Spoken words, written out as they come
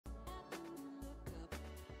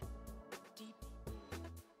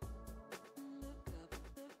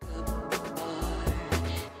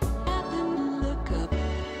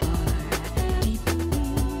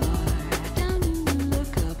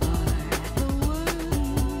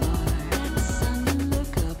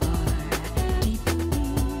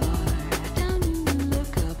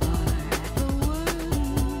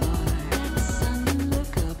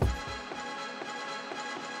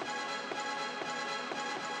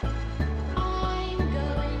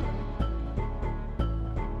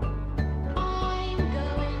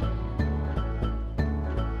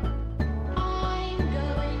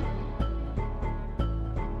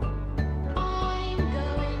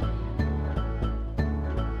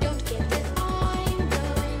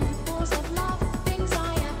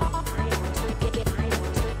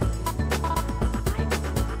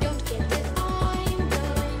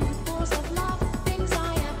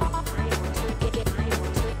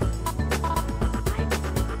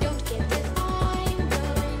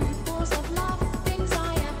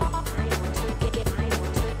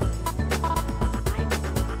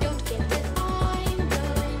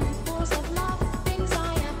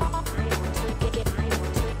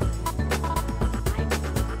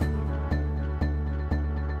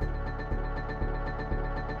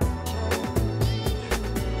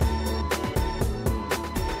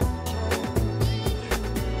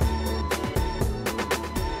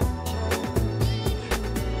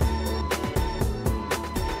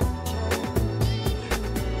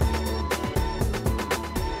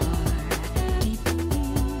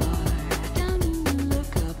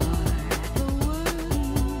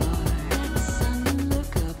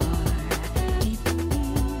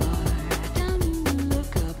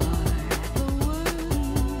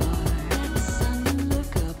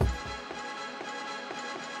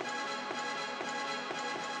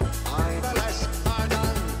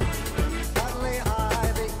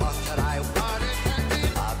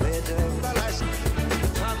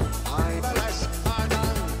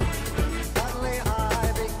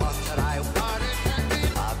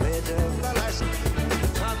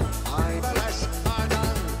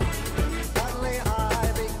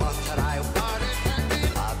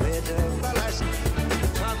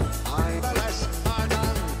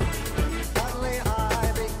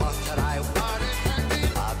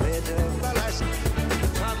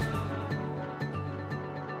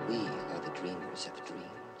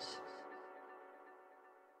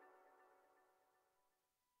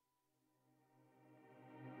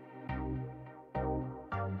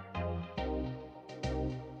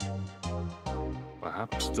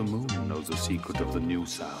Perhaps the moon knows the secret of the new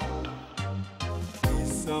sound.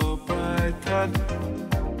 He's so bright and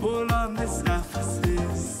pull on this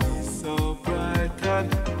emphasis. He's so bright and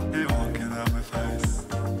he walking on my face.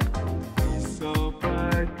 He's so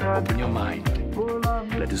bright and Open your mind.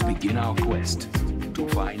 Let us begin our quest to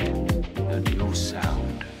find the new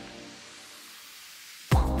sound.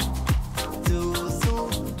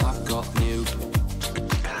 I've got new.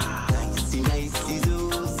 Lacy, lacy, zoo.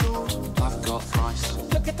 I've got thrice.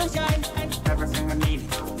 Look at the shine, everything I need.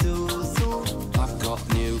 I've got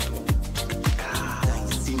new.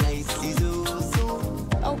 Lacy, lacy, zoo.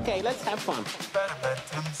 Okay, let's have fun.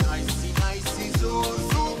 Icy, icy, zoo.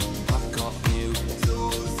 I've got new.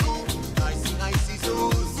 Icy, icy,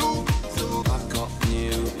 zoo. I've got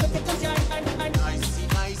new. Look at the shine, Icy,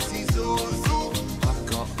 icy, zoo. I've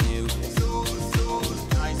got new.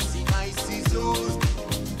 Icy, icy, zoo.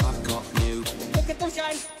 I've got new. look at the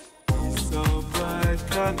shine. he's so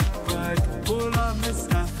bright and bright. Pull on this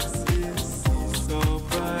emphasis. He's so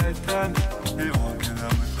bright and he walking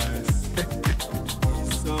on my face.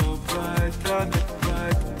 He's so bright and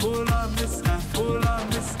bright. Pull on this and pull on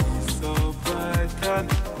this. He's so bright and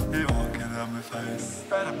he walking on my face.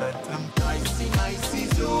 Better bet him. Icy, icy,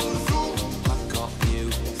 zoo. I've got new.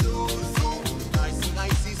 Icy,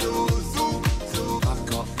 icy, zoo. I've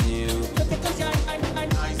got new. Look at the shine,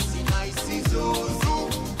 Icy, icy, zoo.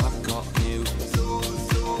 I've got new.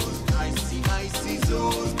 Icy, icy,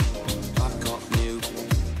 zoo. I've got new.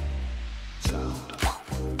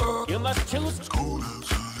 You must choose.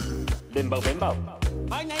 Bimbo, bimbo.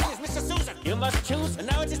 My name is Mr. Susan. You must choose, and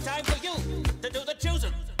now it is time for you to do the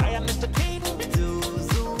choosing. I am Mr. Keaton.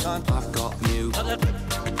 I've got new.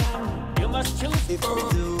 You must choose.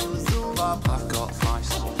 I've got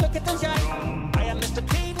thrice. Look at the shine. I am Mr.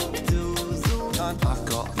 Keaton. I've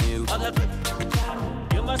got new.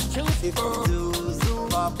 You must choose.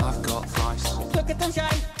 I've got thrice. Look at the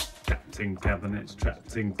shine. Trapped in cabinets,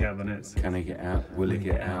 trapped in cabinets. Can he get out? Will he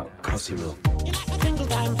get out? Cause he will. You like a tingle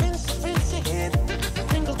time, Vince again.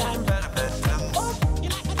 Tingle time. You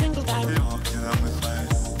like a tingle time. He walking on my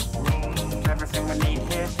face. Everything I need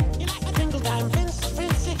here. You like a tingle time,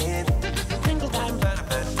 Vince again. Tingle time.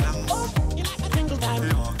 You like a tingle time.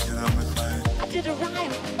 He walking on my face. I did a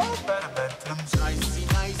rhyme. Better bet him. Icy,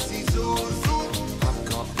 icy, zoo. I've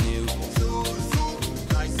got new.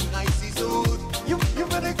 Icy, icy, zoo. You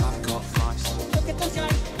better I've got thrice. Look at the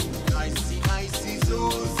shine. Icy, icy, zoo.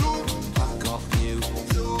 I've got new.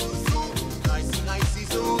 Icy, icy,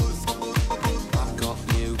 zoo. I've got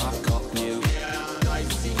new. I've got new.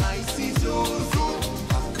 Icy, icy, zoo.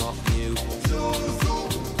 I've got new.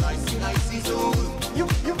 Icy, icy, zoo.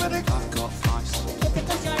 you better I've got thrice. Look at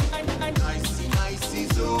the shine. Icy, icy,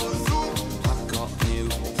 zoo. I've got new.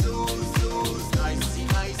 Icy,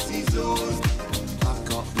 icy, zoo. I've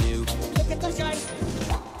got new. Look at the shine.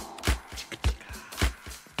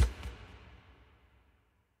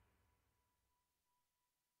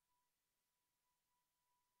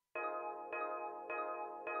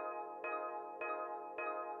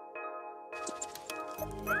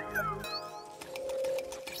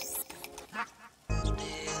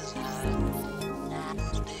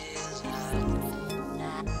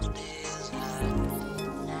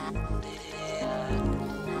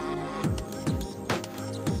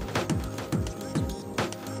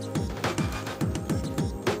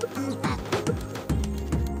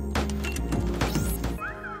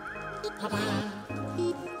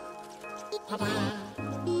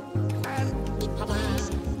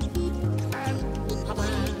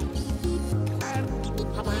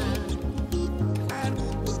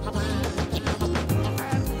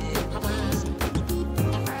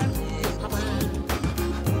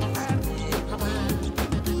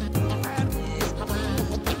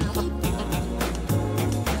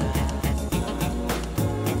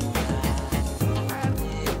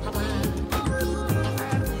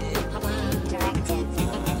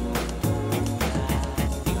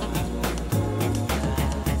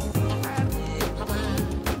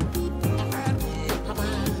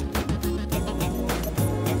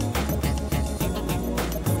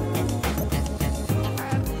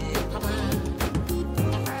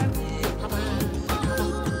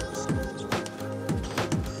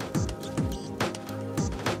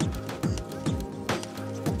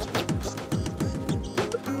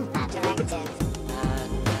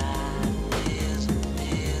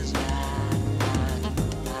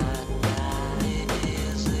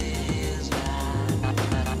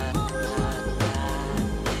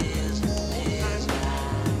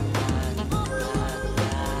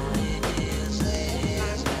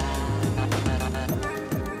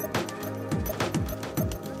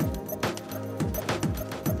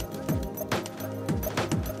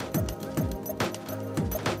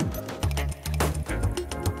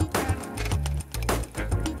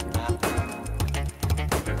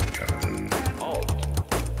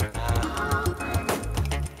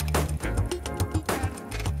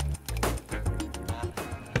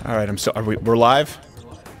 All right, we're live?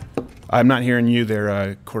 I'm not hearing you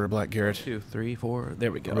there, Quarter Black Garrett. 2, 3, 4.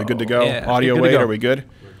 There we go. Are we good to go? Yeah, Audio good weight, to go. are we good?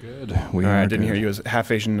 We're good. All right, I didn't hear you. Is Half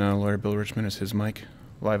Asian lawyer Bill Richmond, is his mic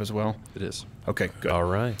live as well? It is. Okay, good. All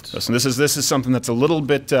right. Listen, this is something that's a little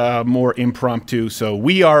bit more impromptu, so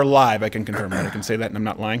we are live. I can confirm that. I can say that, and I'm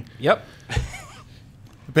not lying. Yep.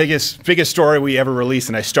 Biggest story we ever released,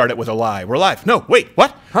 and I start it with a lie. We're live. No, wait,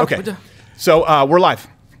 what? Huh? Okay. So we're live.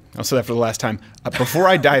 I'll say that for the last time. Before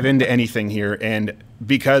I dive into anything here, and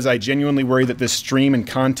because I genuinely worry that this stream and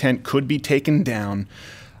content could be taken down,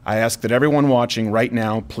 I ask that everyone watching right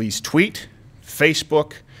now please tweet,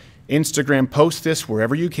 Facebook, Instagram, post this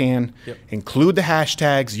wherever you can. Yep. Include the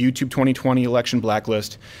hashtags YouTube 2020 election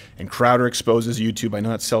blacklist and Crowder exposes YouTube. I know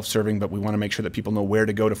that's self-serving, but we want to make sure that people know where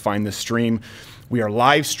to go to find this stream. We are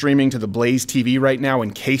live streaming to the Blaze TV right now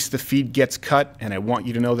in case the feed gets cut, and I want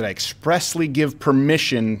you to know that I expressly give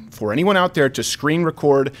permission for anyone out there to screen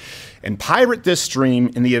record and pirate this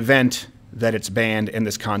stream in the event that it's banned and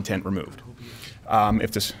this content removed.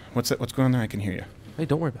 What's going on there? I can hear you. Hey,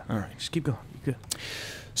 don't worry about it. All right. Just keep going. You're good.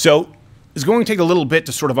 So it's going to take a little bit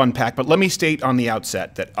to sort of unpack, but let me state on the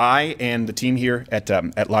outset that I and the team here at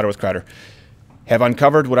Louder with Crowder have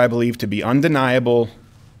uncovered what I believe to be undeniable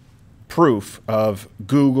proof of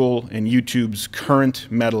Google and YouTube's current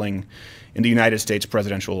meddling in the United States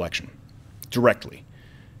presidential election directly.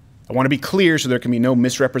 I want to be clear so there can be no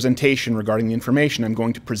misrepresentation regarding the information I'm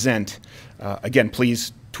going to present. Again,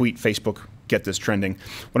 please tweet, Facebook, get this trending.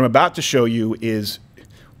 What I'm about to show you is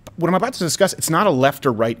what I'm about to discuss. It's not a left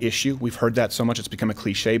or right issue. We've heard that so much it's become a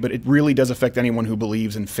cliche, but it really does affect anyone who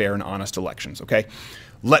believes in fair and honest elections, okay?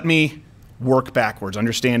 Let me work backwards,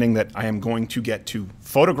 understanding that I am going to get to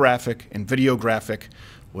photographic and videographic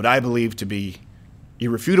what I believe to be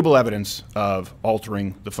irrefutable evidence of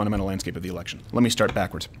altering the fundamental landscape of the election. Let me start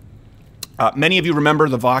backwards. Many of you remember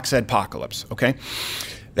the Vox apocalypse, okay?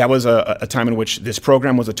 That was a time in which this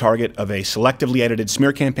program was a target of a selectively edited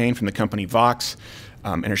smear campaign from the company Vox,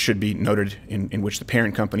 and it should be noted in which the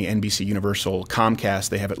parent company, NBC Universal, Comcast,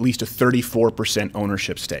 they have at least a 34%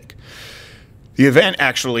 ownership stake. The event,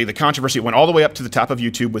 actually, the controversy went all the way up to the top of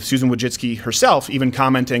YouTube with Susan Wojcicki herself even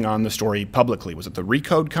commenting on the story publicly. Was it the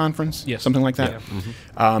Recode conference? Yes. Something like that? Yeah.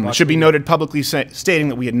 Mm-hmm. It should be noted publicly stating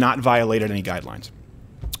that we had not violated any guidelines.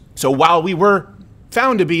 So while we were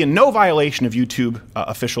found to be in no violation of YouTube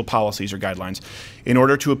official policies or guidelines, in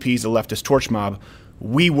order to appease the leftist torch mob,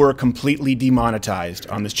 we were completely demonetized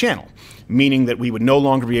on this channel, meaning that we would no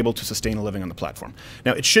longer be able to sustain a living on the platform.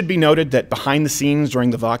 Now, it should be noted that behind the scenes during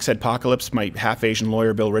the Vox apocalypse, my half-Asian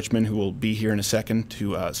lawyer, Bill Richmond, who will be here in a second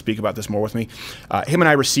to speak about this more with me, him and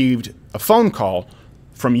I received a phone call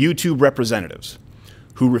from YouTube representatives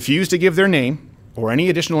who refused to give their name or any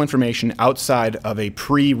additional information outside of a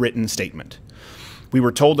pre-written statement. We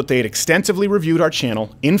were told that they had extensively reviewed our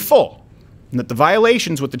channel in full, and that the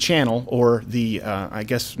violations with the channel, or the, I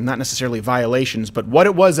guess not necessarily violations, but what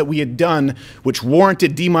it was that we had done which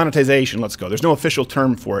warranted demonetization, let's go, there's no official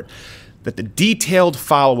term for it, that the detailed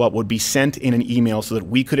follow-up would be sent in an email so that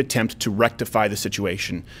we could attempt to rectify the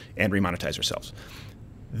situation and remonetize ourselves.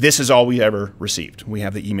 This is all we ever received. We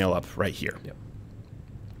have the email up right here. Yep.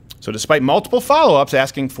 So despite multiple follow-ups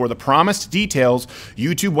asking for the promised details,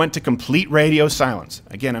 YouTube went to complete radio silence.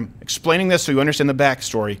 Again, I'm explaining this so you understand the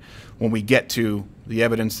backstory when we get to the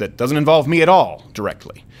evidence that doesn't involve me at all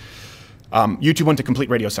directly. YouTube went to complete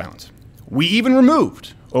radio silence. We even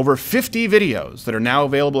removed over 50 videos that are now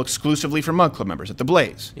available exclusively for Mug Club members at the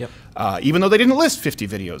Blaze. Yep. Even though they didn't list 50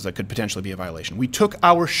 videos that could potentially be a violation. We took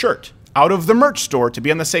our shirt out of the merch store to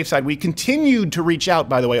be on the safe side. We continued to reach out,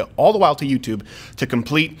 by the way, all the while to YouTube to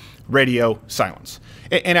complete radio silence.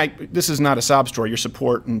 And this is not a sob story. Your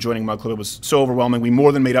support in joining Mug Club was so overwhelming. We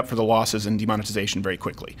more than made up for the losses in demonetization very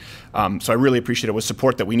quickly. So I really appreciate it. It was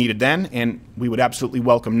support that we needed then, and we would absolutely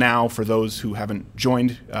welcome now for those who haven't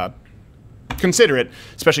joined. Consider it,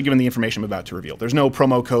 especially given the information I'm about to reveal. There's no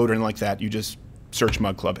promo code or anything like that. You just search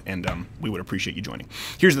Mug Club, and we would appreciate you joining.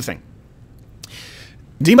 Here's the thing.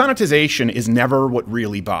 Demonetization is never what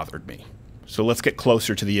really bothered me. So let's get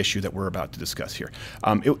closer to the issue that we're about to discuss here.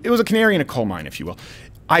 It was a canary in a coal mine, if you will.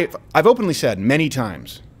 I've openly said many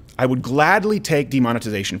times, I would gladly take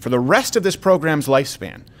demonetization for the rest of this program's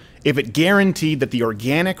lifespan if it guaranteed that the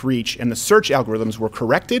organic reach and the search algorithms were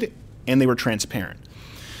corrected and they were transparent.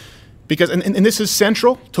 Because, and this is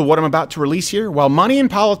central to what I'm about to release here, while money in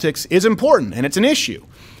politics is important and it's an issue,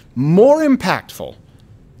 more impactful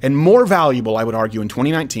and more valuable, I would argue, in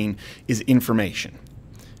 2019 is information.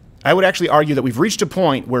 I would actually argue that we've reached a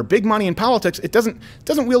point where big money in politics, it doesn't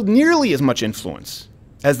wield nearly as much influence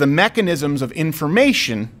as the mechanisms of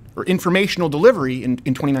information or informational delivery in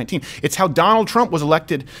 2019. It's how Donald Trump was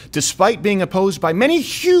elected despite being opposed by many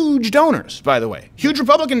huge donors, by the way, huge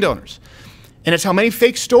Republican donors. And it's how many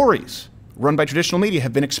fake stories run by traditional media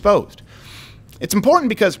have been exposed. It's important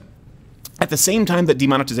because at the same time that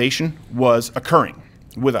demonetization was occurring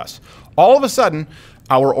with us, all of a sudden,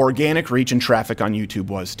 our organic reach and traffic on YouTube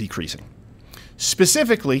was decreasing.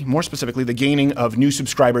 Specifically, more specifically, the gaining of new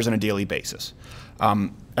subscribers on a daily basis.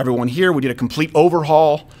 Everyone here, we did a complete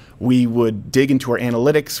overhaul. We would dig into our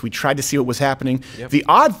analytics. We tried to see what was happening. Yep. The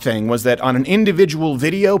odd thing was that on an individual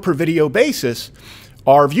video per video basis,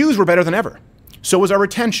 our views were better than ever. So was our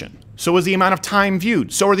retention. So was the amount of time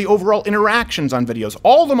viewed. So are the overall interactions on videos.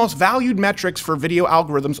 All the most valued metrics for video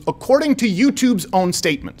algorithms according to YouTube's own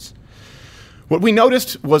statements. What we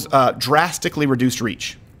noticed was drastically reduced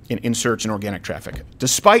reach in search and organic traffic,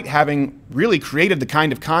 despite having really created the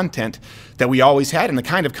kind of content that we always had and the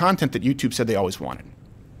kind of content that YouTube said they always wanted.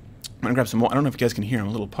 I'm gonna grab some more. I don't know if you guys can hear, I'm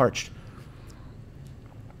a little parched.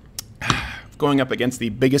 Going up against the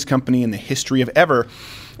biggest company in the history of ever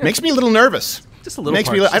makes me a little nervous. Just a little makes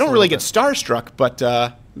parched, me. I don't really get starstruck, but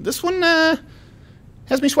this one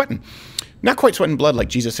has me sweating. Not quite sweating blood like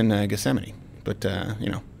Jesus in Gethsemane, but you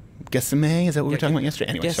know, Gethsemane, is that what we were talking about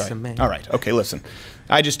yesterday? Anyway, Gethsemane. sorry. All right, okay, listen.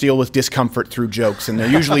 I just deal with discomfort through jokes, and they're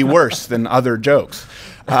usually worse than other jokes.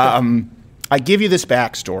 I give you this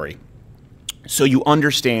backstory so you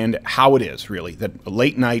understand how it is, really, that a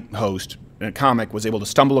late-night host and a comic was able to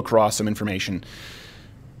stumble across some information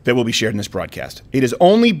that will be shared in this broadcast. It is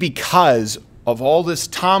only because of all this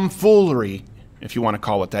tomfoolery, if you want to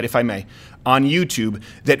call it that, if I may, on YouTube,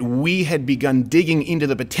 that we had begun digging into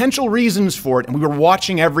the potential reasons for it, and we were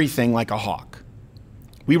watching everything like a hawk.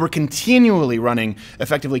 We were continually running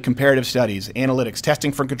effectively comparative studies, analytics,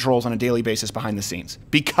 testing for controls on a daily basis behind the scenes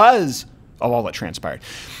because of all that transpired.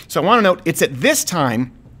 So I want to note, it's at this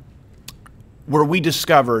time where we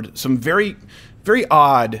discovered some very, very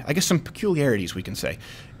odd, I guess some peculiarities we can say,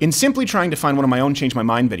 in simply trying to find one of my own Change My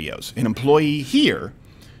Mind videos. An employee here,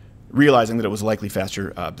 realizing that it was likely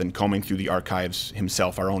faster than combing through the archives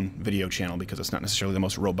himself, our own video channel, because it's not necessarily the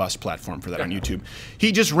most robust platform for that on YouTube.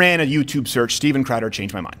 He just ran a YouTube search, Steven Crowder,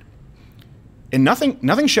 Change My Mind. And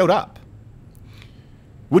nothing showed up,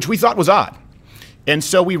 which we thought was odd. And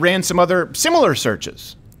so we ran some other similar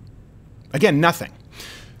searches. Again, nothing.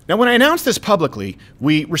 Now, when I announced this publicly,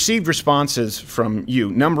 we received responses from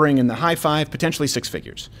you, numbering in the high five, potentially six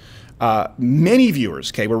figures. Many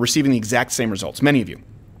viewers, okay, were receiving the exact same results, many of you.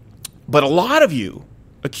 But a lot of you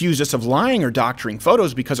accused us of lying or doctoring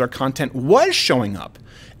photos because our content was showing up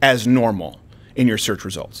as normal in your search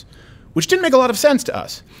results, which didn't make a lot of sense to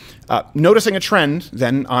us. Noticing a trend,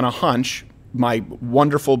 then, on a hunch, my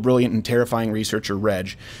wonderful, brilliant, and terrifying researcher,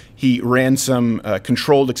 Reg, he ran some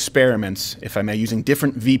controlled experiments, if I may, using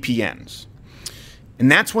different VPNs.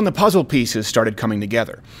 And that's when the puzzle pieces started coming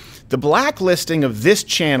together. The blacklisting of this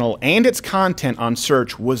channel and its content on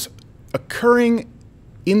search was occurring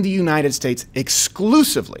in the United States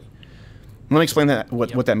exclusively. Let me explain that,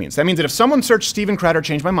 what that means. That means that if someone searched Steven Crowder,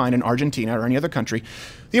 Change My Mind in Argentina or any other country,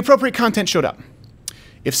 the appropriate content showed up.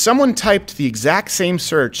 If someone typed the exact same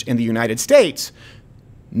search in the United States,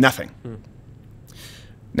 nothing.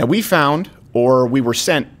 Now, we found, or we were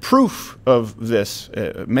sent, proof of this,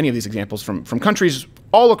 many of these examples from countries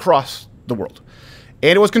all across the world.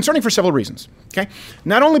 And it was concerning for several reasons. Okay?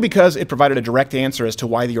 Not only because it provided a direct answer as to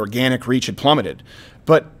why the organic reach had plummeted,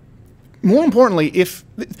 but more importantly, if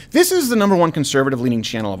this is the #1 conservative-leaning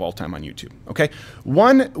channel of all time on YouTube, okay?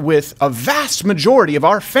 One with a vast majority of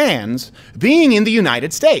our fans being in the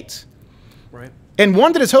United States. Right. And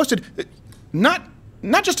one that has hosted not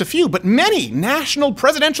just a few, but many national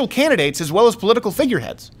presidential candidates as well as political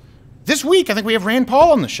figureheads. This week, I think we have Rand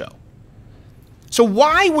Paul on the show. So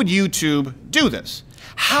why would YouTube do this?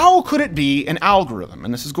 How could it be an algorithm?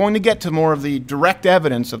 And this is going to get to more of the direct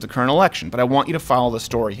evidence of the current election, but I want you to follow the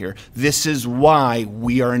story here. This is why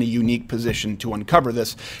we are in a unique position to uncover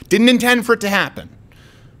this. Didn't intend for it to happen.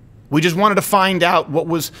 We just wanted to find out what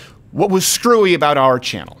was screwy about our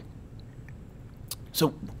channel.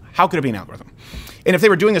 So how could it be an algorithm? And if they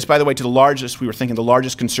were doing this, by the way, to the largest, we were thinking the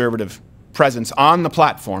largest conservative presence on the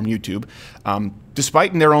platform, YouTube,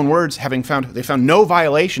 despite in their own words they found no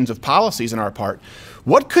violations of policies on our part,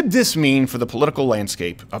 what could this mean for the political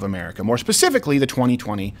landscape of America, more specifically the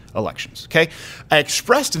 2020 elections? Okay, I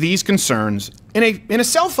expressed these concerns in a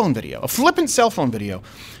cell phone video, a flippant cell phone video,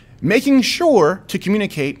 making sure to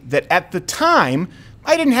communicate that at the time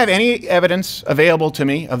I didn't have any evidence available to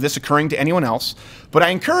me of this occurring to anyone else, but I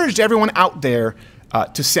encouraged everyone out there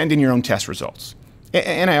to send in your own test results.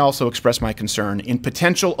 And I also expressed my concern in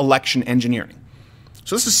potential election engineering.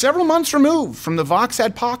 So this is several months removed from the Vox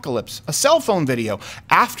adpocalypse, a cell phone video.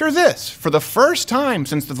 After this, for the first time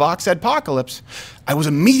since the Vox adpocalypse, I was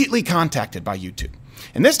immediately contacted by YouTube.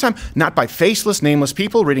 And this time, not by faceless, nameless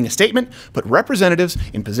people reading a statement, but representatives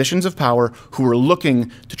in positions of power who were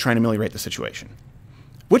looking to try and ameliorate the situation.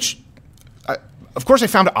 Which, of course, I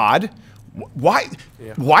found odd. Why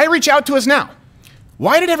reach out to us now?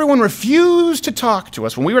 Why did everyone refuse to talk to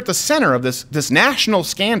us when we were at the center of this national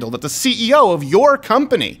scandal that the CEO of your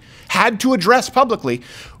company had to address publicly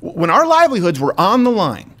when our livelihoods were on the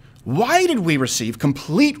line? Why did we receive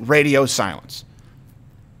complete radio silence?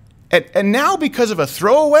 And now, because of a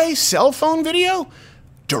throwaway cell phone video,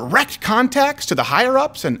 direct contacts to the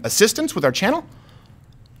higher-ups and assistants with our channel?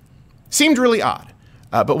 Seemed really odd.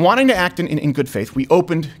 But wanting to act in good faith, we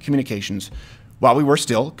opened communications while we were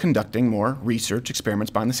still conducting more research experiments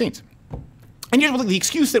behind the scenes. And usually the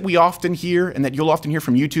excuse that we often hear, and that you'll often hear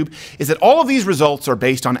from YouTube, is that all of these results are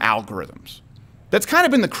based on algorithms. That's kind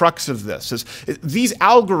of been the crux of this, is these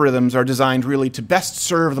algorithms are designed really to best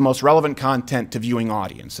serve the most relevant content to viewing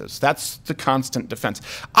audiences. That's the constant defense.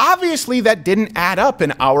 Obviously, that didn't add up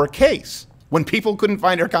in our case, when people couldn't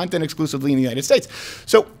find our content exclusively in the United States.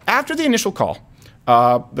 So after the initial call,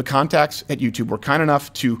 the contacts at YouTube were kind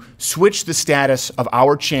enough to switch the status of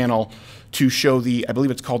our channel to show the, I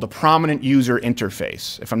believe it's called the prominent user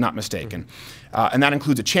interface, if I'm not mistaken. And that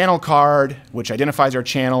includes a channel card, which identifies our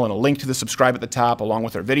channel, and a link to the subscribe at the top, along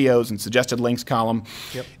with our videos and suggested links column.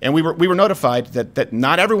 Yep. And we were notified that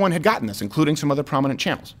not everyone had gotten this, including some other prominent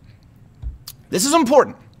channels. This is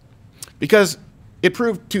important because it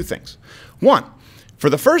proved two things. One, for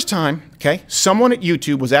the first time, okay, someone at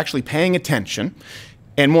YouTube was actually paying attention,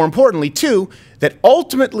 and more importantly, two, that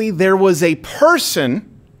ultimately there was a person,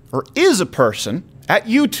 or is a person, at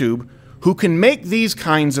YouTube who can make these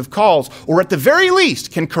kinds of calls, or at the very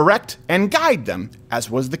least can correct and guide them, as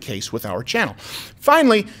was the case with our channel.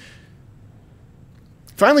 Finally,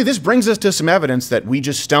 this brings us to some evidence that we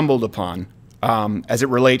just stumbled upon as it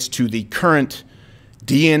relates to the current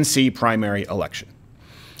DNC primary election.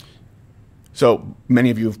 So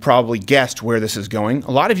many of you have probably guessed where this is going.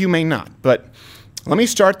 A lot of you may not, but let me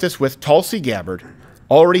start this with Tulsi Gabbard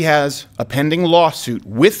already has a pending lawsuit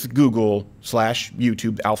with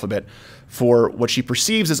Google/YouTube Alphabet for what she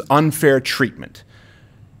perceives as unfair treatment.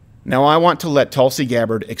 Now I want to let Tulsi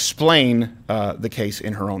Gabbard explain the case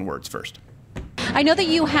in her own words first. I know that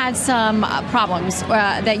you had some problems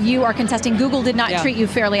that you are contesting. Google did not treat you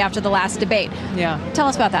fairly after the last debate. Yeah. Tell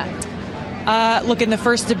us about that. Look, in the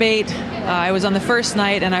first debate, I was on the first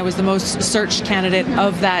night and I was the most searched candidate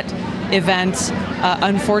of that event.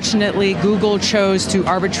 Unfortunately, Google chose to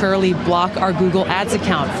arbitrarily block our Google Ads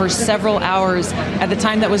account for several hours at the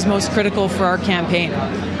time that was most critical for our campaign.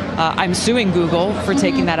 I'm suing Google for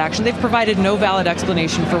taking that action. They've provided no valid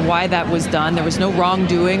explanation for why that was done. There was no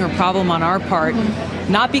wrongdoing or problem on our part,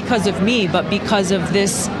 not because of me, but because of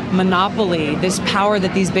this monopoly, this power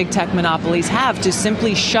that these big tech monopolies have to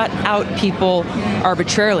simply shut out people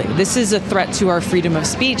arbitrarily. This is a threat to our freedom of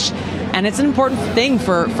speech. And it's an important thing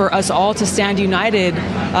for us all to stand united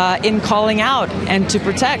in calling out and to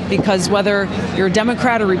protect, because whether you're a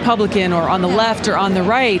Democrat or Republican or on the left or on the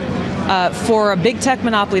right, for a big tech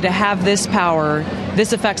monopoly to have this power,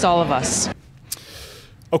 this affects all of us.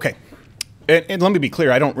 Okay. And let me be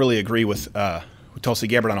clear, I don't really agree with Tulsi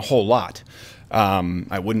Gabbard on a whole lot.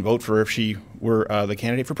 I wouldn't vote for her if she were the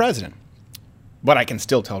candidate for president. But I can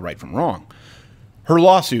still tell right from wrong. Her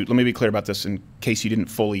lawsuit, let me be clear about this in case you didn't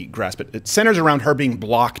fully grasp it, it centers around her being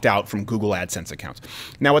blocked out from Google AdSense accounts.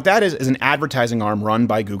 Now what that is an advertising arm run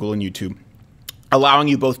by Google and YouTube, allowing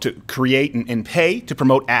you both to create and pay to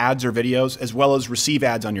promote ads or videos, as well as receive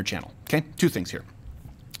ads on your channel. Okay, two things here.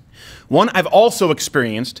 One, I've also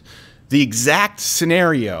experienced the exact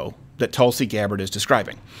scenario that Tulsi Gabbard is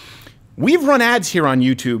describing. We've run ads here on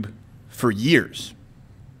YouTube for years.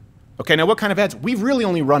 Okay, now what kind of ads? We've really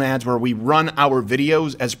only run ads where we run our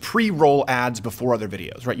videos as pre-roll ads before other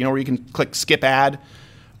videos, right? You know, where you can click skip ad,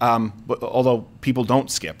 but although people don't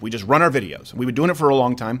skip. We just run our videos. We've been doing it for a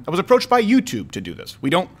long time. I was approached by YouTube to do this. We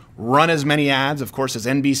don't run as many ads, of course, as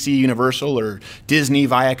NBC, Universal, or Disney,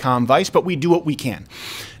 Viacom, Vice, but we do what we can.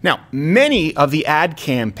 Now, many of the ad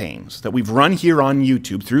campaigns that we've run here on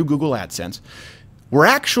YouTube through Google AdSense were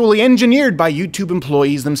actually engineered by YouTube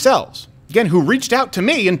employees themselves. Again, who reached out to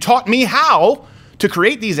me and taught me how to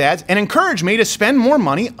create these ads and encouraged me to spend more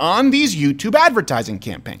money on these YouTube advertising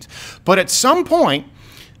campaigns. But at some point,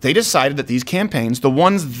 they decided that these campaigns, the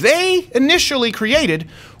ones they initially created,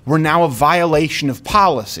 were now a violation of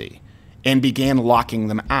policy and began locking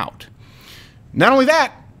them out. Not only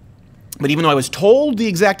that, But even though I was told the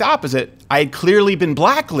exact opposite, I had clearly been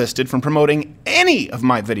blacklisted from promoting any of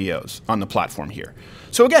my videos on the platform here.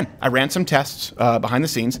 So again, I ran some tests behind the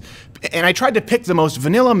scenes, and I tried to pick the most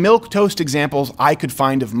vanilla milquetoast examples I could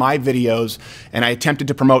find of my videos, and I attempted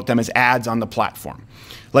to promote them as ads on the platform.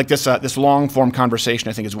 Like this long-form conversation,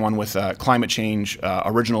 I think, is one with climate change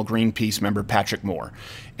original Greenpeace member Patrick Moore.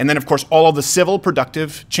 And then, of course, all of the civil,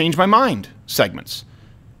 productive, change my mind segments.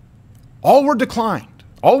 All were declined.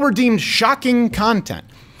 All were deemed shocking content.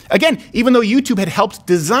 Again, even though YouTube had helped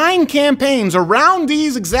design campaigns around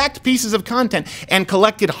these exact pieces of content and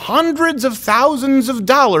collected hundreds of thousands of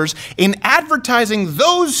dollars in advertising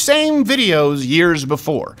those same videos years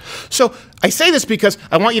before. So I say this because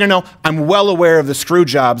I want you to know I'm well aware of the screw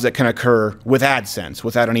jobs that can occur with AdSense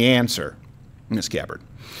without any answer, Ms. Gabbard.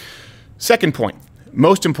 Second point.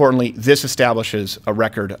 Most importantly, this establishes a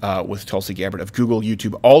record with Tulsi Gabbard of Google,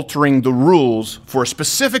 YouTube altering the rules for a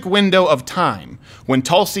specific window of time when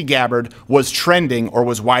Tulsi Gabbard was trending or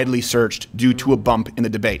was widely searched due to a bump in the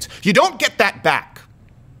debates. You don't get that back.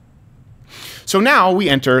 So now we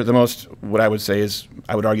enter the most, what I would say is,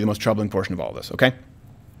 I would argue, the most troubling portion of all this, okay?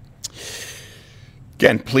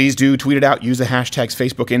 Again, please do tweet it out. Use the hashtags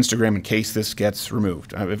Facebook, Instagram in case this gets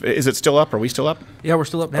removed. Is it still up? Are we still up? Yeah, we're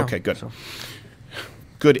still up now. Okay, good. So.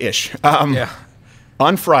 Good-ish. Yeah.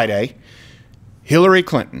 On Friday, Hillary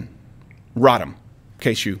Clinton, Rodham, in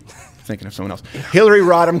case you're thinking of someone else, Hillary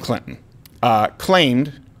Rodham Clinton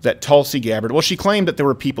claimed that Tulsi Gabbard, well, she claimed that there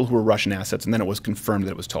were people who were Russian assets, and then it was confirmed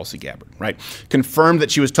that it was Tulsi Gabbard, right? Confirmed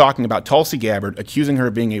that she was talking about Tulsi Gabbard, accusing her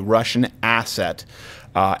of being a Russian asset,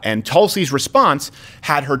 and Tulsi's response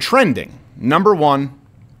had her trending, #1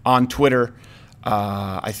 on Twitter.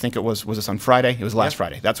 I think it was this on Friday? It was last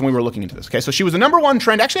Friday. That's when we were looking into this. Okay, so she was the #1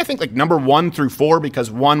 trend. Actually, I think like #1 through 4, because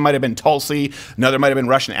one might have been Tulsi, another might have been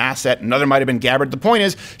Russian asset, another might have been Gabbard. The point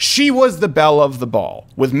is, she was the belle of the ball,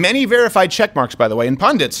 with many verified check marks, by the way, and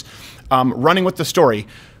pundits running with the story,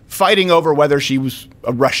 fighting over whether she was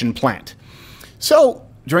a Russian plant. So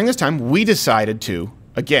during this time, we decided to,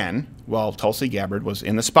 again, while Tulsi Gabbard was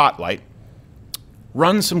in the spotlight,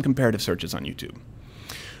 run some comparative searches on YouTube.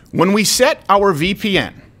 When we set our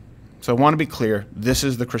VPN, so I want to be clear, this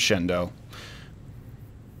is the crescendo.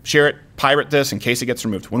 Share it, pirate this in case it gets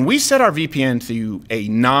removed. When we set our VPN to a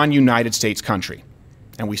non-United States country,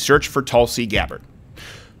 and we search for Tulsi Gabbard,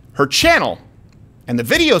 her channel and the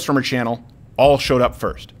videos from her channel all showed up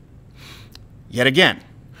first. Yet again,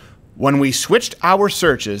 when we switched our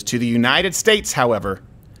searches to the United States, however,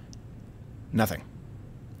 nothing.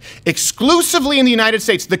 Exclusively in the United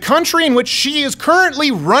States, the country in which she is currently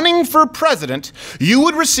running for president, you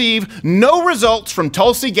would receive no results from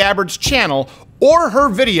Tulsi Gabbard's channel or her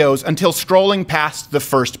videos until scrolling past the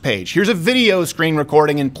first page. Here's a video screen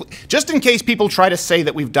recording, and just in case people try to say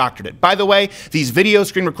that we've doctored it. By the way, these video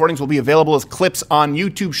screen recordings will be available as clips on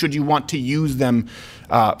YouTube should you want to use them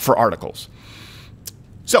for articles.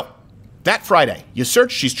 So, that Friday, you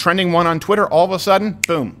search, she's trending 1 on Twitter, all of a sudden,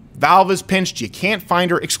 boom. Valve is pinched. You can't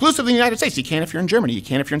find her exclusively in the United States. You can if you're in Germany. You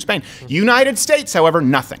can if you're in Spain. United States, however,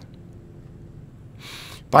 nothing.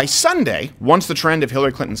 By Sunday, once the trend of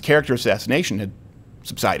Hillary Clinton's character assassination had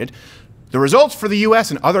subsided, the results for the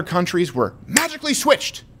US and other countries were magically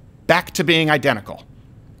switched back to being identical.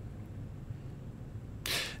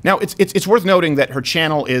 Now, it's worth noting that her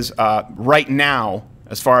channel is right now,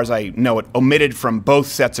 as far as I know it, omitted from both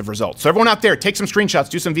sets of results. So everyone out there, take some screenshots,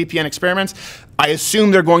 do some VPN experiments. I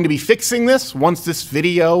assume they're going to be fixing this once this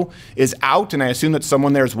video is out, and I assume that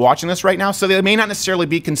someone there is watching this right now, so they may not necessarily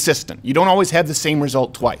be consistent. You don't always have the same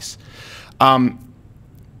result twice.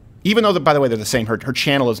 Even though, by the way, they're the same, her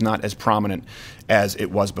channel is not as prominent as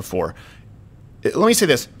it was before. Let me say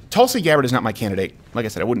this. Tulsi Gabbard is not my candidate. Like I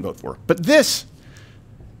said, I wouldn't vote for her. But this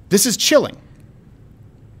is chilling.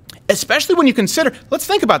 Especially when you consider, let's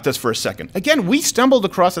think about this for a second. Again, we stumbled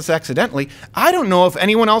across this accidentally. I don't know if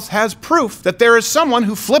anyone else has proof that there is someone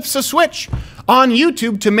who flips a switch on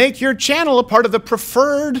YouTube to make your channel a part of the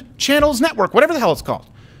preferred channels network, whatever the hell it's called.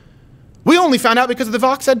 We only found out because of the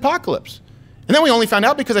Vox Apocalypse. And then we only found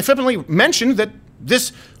out because I flippantly mentioned that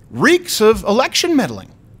this reeks of election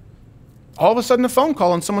meddling. All of a sudden a phone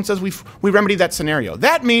call and someone says we remedied that scenario.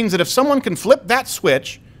 That means that if someone can flip that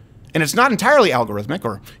switch, and it's not entirely algorithmic,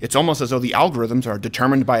 or it's almost as though the algorithms are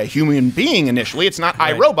determined by a human being initially, it's not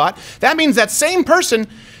iRobot, that means that same person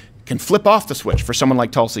can flip off the switch for someone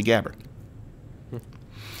like Tulsi Gabbard.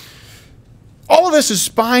 All of this is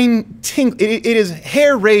spine-tingling. It is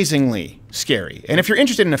hair-raisingly scary. And if you're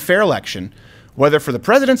interested in a fair election, whether for the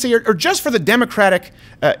presidency or just for the Democratic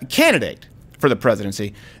candidate for the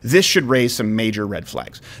presidency, this should raise some major red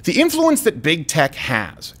flags. The influence that big tech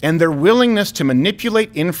has and their willingness to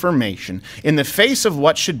manipulate information in the face of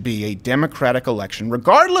what should be a democratic election,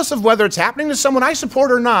 regardless of whether it's happening to someone I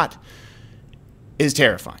support or not, is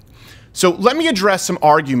terrifying. So let me address some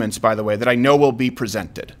arguments, by the way, that I know will be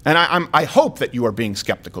presented. And I hope that you are being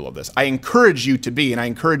skeptical of this. I encourage you to be, and I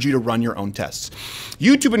encourage you to run your own tests.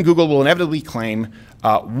 YouTube and Google will inevitably claim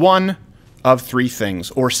one of three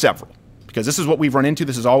things, or several, because this is what we've run into.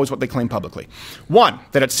 This is always what they claim publicly. One,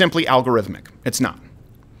 that it's simply algorithmic. It's not.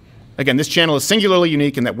 Again, this channel is singularly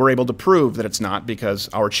unique in that we're able to prove that it's not because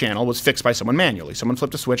our channel was fixed by someone manually. Someone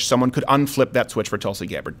flipped a switch. Someone could unflip that switch for Tulsi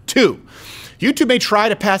Gabbard. Two, YouTube may try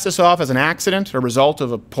to pass this off as an accident, a result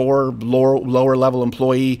of a poor, lower-level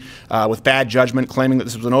employee with bad judgment, claiming that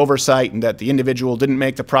this was an oversight and that the individual didn't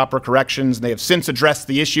make the proper corrections, and they have since addressed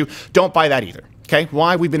the issue. Don't buy that either. Okay?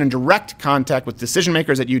 Why? We've been in direct contact with decision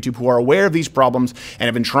makers at YouTube who are aware of these problems and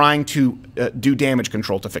have been trying to do damage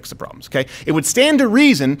control to fix the problems. Okay? It would stand to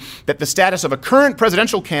reason that the status of a current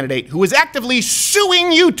presidential candidate who is actively suing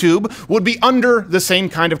YouTube would be under the same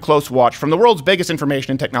kind of close watch from the world's biggest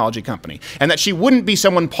information and technology company, and that she wouldn't be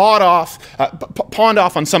someone pawned off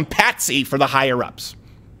on some patsy for the higher-ups.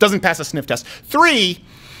 Doesn't pass a sniff test. Three,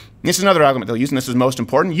 this is another argument they'll use, and this is most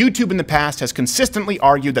important. YouTube in the past has consistently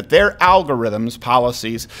argued that their algorithms,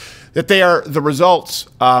 policies, that they are the results,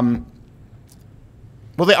 well,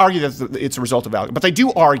 they argue that it's a result of algorithms, but they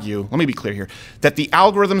do argue, let me be clear here, that the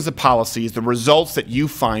algorithms, the policies, the results that you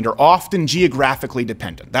find are often geographically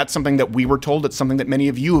dependent. That's something that we were told. It's something that many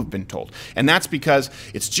of you have been told. And that's because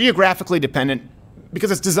it's geographically dependent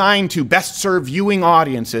because it's designed to best serve viewing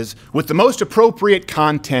audiences with the most appropriate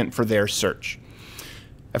content for their search.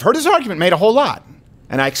 I've heard this argument made a whole lot,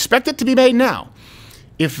 and I expect it to be made now.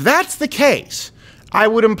 If that's the case, I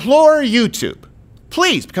would implore YouTube,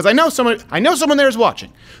 please, because I know someone there is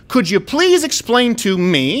watching, could you please explain to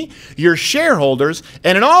me, your shareholders,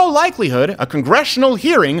 and in all likelihood, a congressional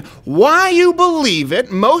hearing, why you believe it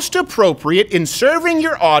most appropriate in serving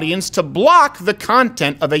your audience to block the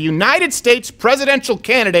content of a United States presidential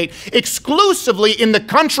candidate exclusively in the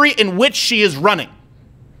country in which she is running?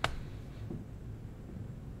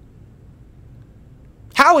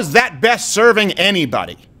 How is that best serving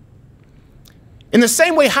anybody? In the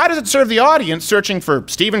same way, how does it serve the audience searching for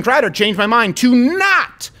Steven Crowder, Change My Mind, to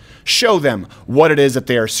not show them what it is that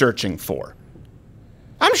they are searching for?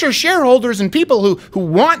 I'm sure shareholders and people who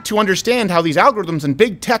want to understand how these algorithms and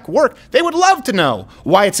big tech work, they would love to know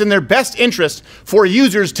why it's in their best interest for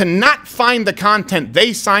users to not find the content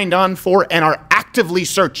they signed on for and are actively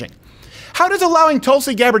searching. How does allowing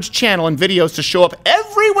Tulsi Gabbard's channel and videos to show up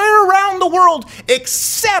everywhere around the world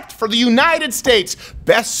except for the United States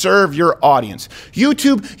best serve your audience?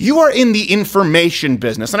 YouTube, you are in the information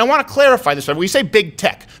business. And I want to clarify this. When we say big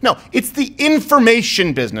tech, no, it's the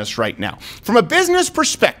information business right now. From a business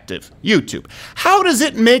perspective, YouTube, how does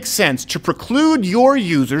it make sense to preclude your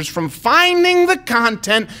users from finding the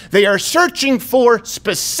content they are searching for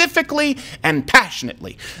specifically and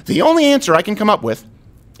passionately? The only answer I can come up with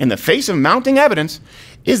in the face of mounting evidence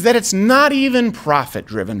is that it's not even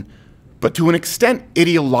profit-driven, but to an extent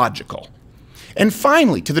ideological. And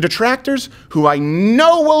finally, to the detractors who I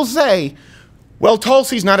know will say, well,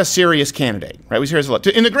 Tulsi's not a serious candidate, right? We hear this a lot.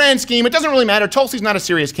 In the grand scheme, it doesn't really matter. Tulsi's not a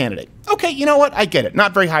serious candidate. Okay, you know what? I get it.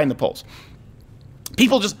 Not very high in the polls.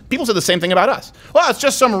 People say the same thing about us. Well, it's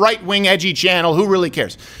just some right-wing edgy channel. Who really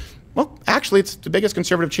cares? Well, actually, it's the biggest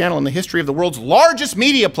conservative channel in the history of the world's largest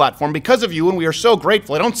media platform because of you, and we are so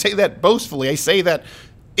grateful. I don't say that boastfully. I say that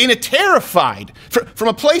in a terrified, from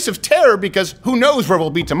a place of terror, because who knows where we'll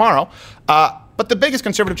be tomorrow. But the biggest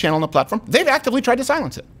conservative channel on the platform, they've actively tried to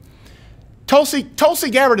silence it. Tulsi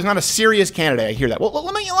Gabbard is not a serious candidate. I hear that. Well,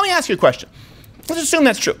 let me ask you a question. Let's assume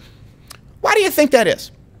that's true. Why do you think that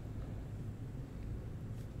is?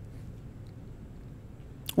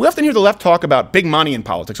 We often hear the left talk about big money in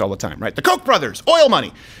politics all the time, right? The Koch brothers, oil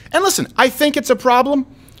money. And listen, I think it's a problem,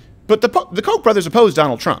 but the Koch brothers opposed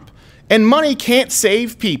Donald Trump. And money can't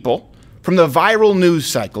save people from the viral news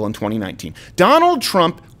cycle in 2019. Donald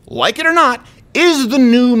Trump, like it or not, is the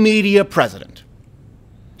new media president.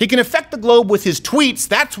 He can affect the globe with his tweets.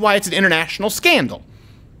 That's why it's an international scandal.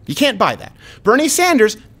 You can't buy that. Bernie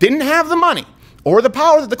Sanders didn't have the money or the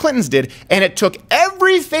power that the Clintons did, and it took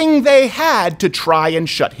everything they had to try and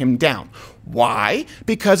shut him down. Why?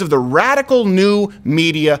 Because of the radical new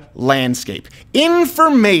media landscape.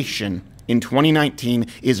 Information in 2019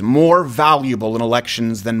 is more valuable in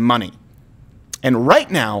elections than money. And right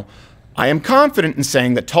now, I am confident in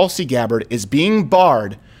saying that Tulsi Gabbard is being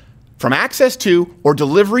barred from access to or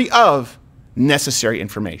delivery of necessary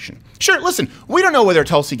information. Sure, listen, we don't know whether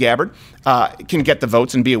Tulsi Gabbard can get the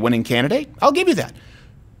votes and be a winning candidate. I'll give you that.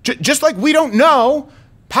 Just like we don't know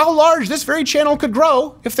how large this very channel could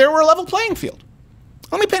grow if there were a level playing field.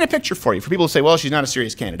 Let me paint a picture for you, for people who say, well, she's not a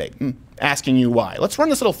serious candidate. Asking you why. Let's run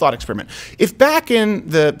this little thought experiment. If back in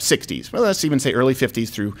the 60s, well, let's even say early 50s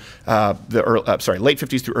through late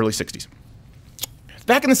 50s through early 60s.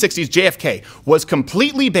 Back in the 60s, JFK was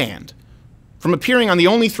completely banned from appearing on the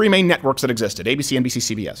only three main networks that existed, ABC,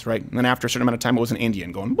 NBC, CBS, right? And then after a certain amount of time, it was an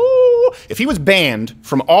Indian going, boo! If he was banned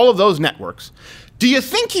from all of those networks, do you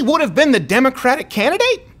think he would have been the Democratic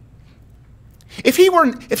candidate? If he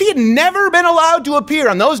had never been allowed to appear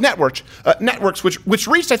on those networks which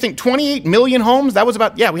reached, I think, 28 million homes, that was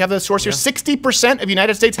about, we have the source here, 60% of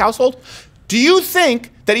United States households, do you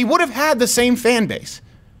think that he would have had the same fan base?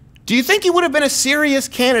 Do you think he would have been a serious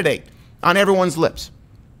candidate on everyone's lips?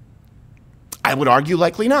 I would argue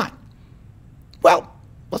likely not. Well,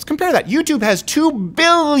 let's compare that. YouTube has 2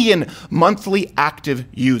 billion monthly active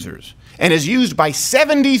users and is used by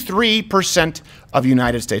 73% of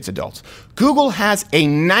United States adults. Google has a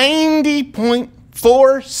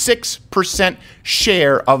 90.46%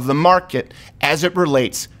 share of the market as it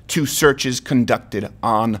relates to searches conducted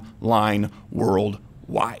online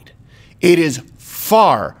worldwide. It is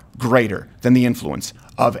far greater than the influence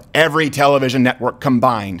of every television network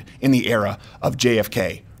combined in the era of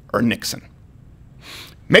JFK or Nixon.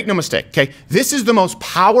 Make no mistake, okay? This is the most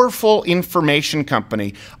powerful information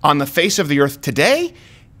company on the face of the earth today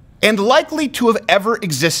and likely to have ever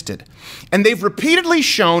existed. And they've repeatedly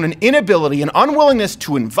shown an inability, an unwillingness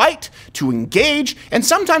to invite, to engage, and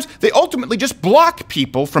sometimes they ultimately just block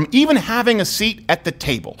people from even having a seat at the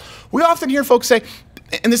table. We often hear folks say,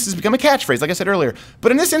 and this has become a catchphrase, like I said earlier,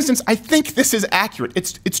 but in this instance, I think this is accurate.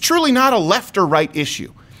 It's truly not a left or right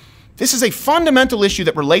issue. This is a fundamental issue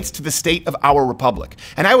that relates to the state of our republic.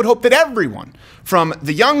 And I would hope that everyone, from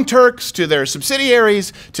the Young Turks to their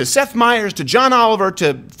subsidiaries, to Seth Meyers, to John Oliver,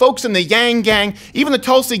 to folks in the Yang Gang, even the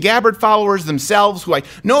Tulsi Gabbard followers themselves, who I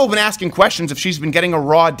know have been asking questions if she's been getting a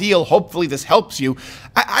raw deal, hopefully this helps you.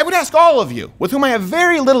 I would ask all of you, with whom I have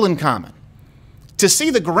very little in common, to see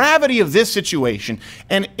the gravity of this situation,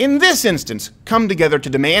 and in this instance, come together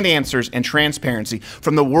to demand answers and transparency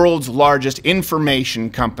from the world's largest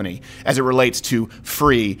information company as it relates to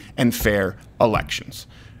free and fair elections.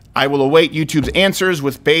 I will await YouTube's answers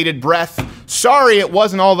with bated breath. Sorry it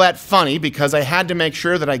wasn't all that funny because I had to make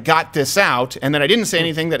sure that I got this out and that I didn't say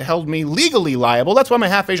anything that held me legally liable. That's why my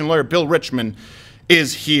half-Asian lawyer, Bill Richmond,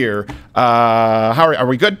 is here. Are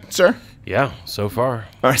we good, sir? Yeah, so far.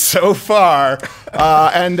 All right, so far.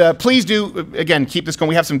 Please do, again, keep this going.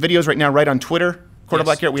 We have some videos right now right on Twitter. Quarter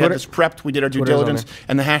Black here. We had this prepped. We did our due diligence.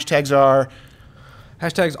 And the hashtags are?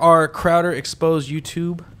 Hashtags are Crowder Expose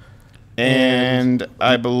YouTube. And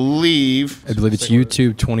I believe it's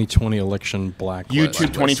YouTube 2020 election blacklist. YouTube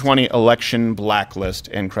 2020 election blacklist,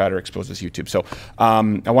 and Crowder exposes YouTube. So I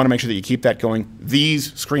want to make sure that you keep that going.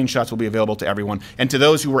 These screenshots will be available to everyone. And to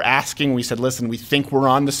those who were asking, we said, listen, we think we're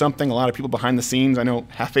on to something. A lot of people behind the scenes. I know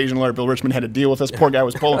half-Asian lawyer Bill Richmond had to deal with this. Poor guy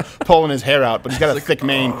was pulling his hair out, but he's got a thick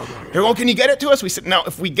mane. Oh, can you get it to us? We said, no,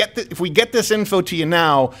 if we get this info to you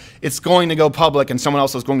now, it's going to go public, and someone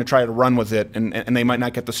else is going to try to run with it, and they might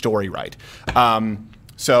not get the story right.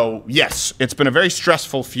 So, yes, it's been a very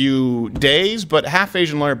stressful few days, but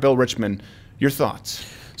half-Asian lawyer Bill Richmond, your thoughts?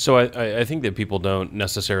 So I think that people don't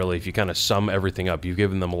necessarily, if you kind of sum everything up, you've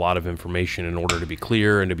given them a lot of information in order to be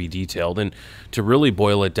clear and to be detailed. And to really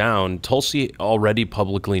boil it down, Tulsi already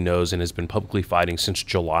publicly knows and has been publicly fighting since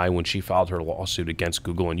July when she filed her lawsuit against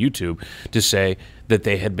Google and YouTube to say that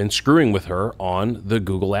they had been screwing with her on the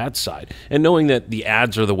Google ads side. And knowing that the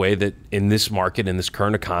ads are the way that in this market, in this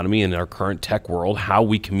current economy, in our current tech world, how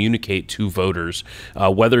we communicate to voters,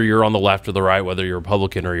 whether you're on the left or the right, whether you're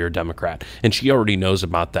Republican or you're a Democrat. And she already knows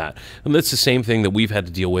about that. And that's the same thing that we've had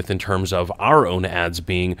to deal with in terms of our own ads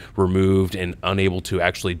being removed and unable to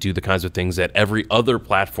actually do the kinds of things that every other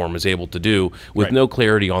platform is able to do with no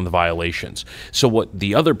clarity on the violations. So what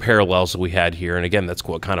the other parallels that we had here, and again, that's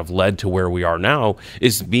what kind of led to where we are now,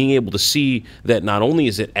 is being able to see that not only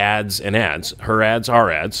is it ads and ads, her ads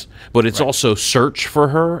are ads, but it's also search for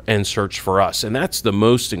her and search for us. And that's the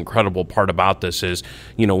most incredible part about this is,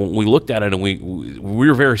 you know, when we looked at it and we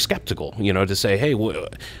were very skeptical, you know, to say, hey,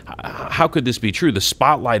 how could this be true? The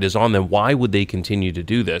spotlight is on them. Why would they continue to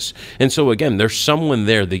do this? And so again, there's someone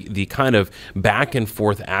there. The kind of back and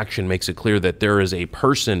forth action makes it clear that there is a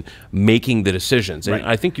person making the decisions. And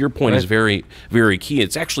I think your point is very, very key.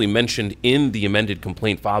 It's actually mentioned in the amendment amended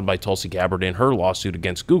complaint filed by Tulsi Gabbard in her lawsuit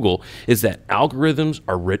against Google is that algorithms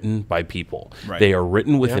are written by people. Right. They are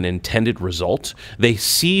written with an intended result. They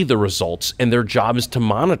see the results, and their job is to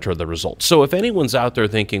monitor the results. So if anyone's out there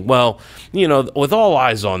thinking, well, you know, with all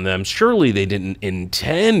eyes on them, surely they didn't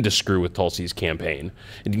intend to screw with Tulsi's campaign,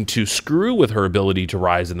 and to screw with her ability to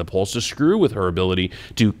rise in the polls, to screw with her ability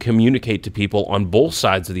to communicate to people on both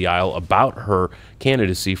sides of the aisle about her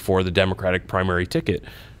candidacy for the Democratic primary ticket,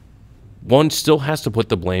 one still has to put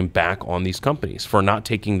the blame back on these companies for not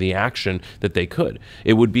taking the action that they could.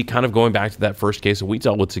 It would be kind of going back to that first case that we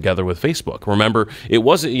dealt with together with Facebook. Remember, it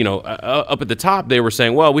wasn't, you know, up at the top, they were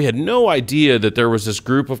saying, well, we had no idea that there was this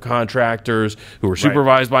group of contractors who were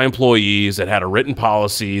supervised by employees that had a written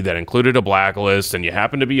policy that included a blacklist, and you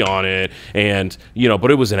happened to be on it, and, you know,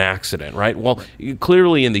 but it was an accident, right? Well,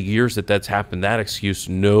 clearly in the years that that's happened, that excuse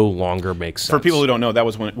no longer makes sense. For people who don't know, that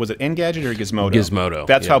was when, was it Engadget or Gizmodo? Gizmodo.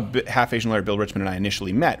 That's how Half Asian lawyer Bill Richmond and I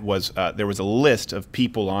initially met. Was there was a list of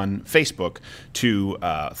people on Facebook to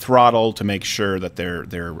throttle, to make sure that their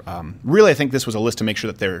really, I think this was a list to make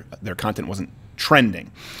sure that their content wasn't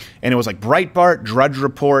trending. And it was like Breitbart, Drudge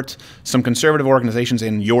Report, some conservative organizations,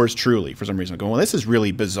 and yours truly, for some reason. Going, well, this is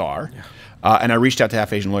really bizarre. Yeah. And I reached out to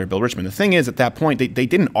Half Asian lawyer Bill Richmond. The thing is, at that point, they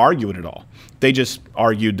didn't argue it at all. They just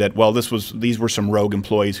argued that, well, these were some rogue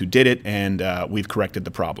employees who did it, and we've corrected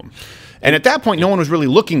the problem. And at that point, no one was really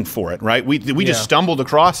looking for it, right? We just stumbled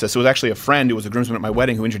across this. It was actually a friend who was a groomsman at my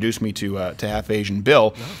wedding who introduced me to Half Asian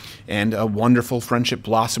Bill, and a wonderful friendship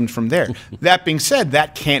blossomed from there. That being said,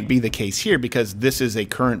 that can't be the case here, because this is a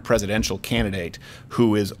current presidential candidate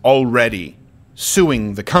who is already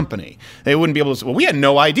suing the company. They wouldn't be able to say, well, we had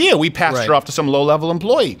no idea. We passed her off to some low-level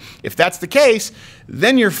employee. If that's the case,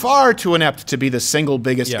 then you're far too inept to be the single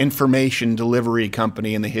biggest information delivery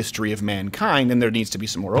company in the history of mankind, and there needs to be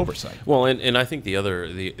some more oversight. Well, and I think the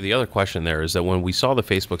other question there is that when we saw the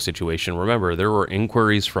Facebook situation, remember, there were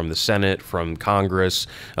inquiries from the Senate, from Congress,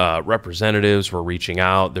 representatives were reaching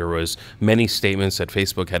out. There was many statements that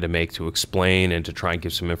Facebook had to make to explain and to try and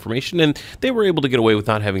give some information, and they were able to get away with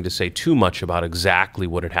not having to say too much about exactly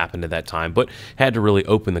what had happened at that time, but had to really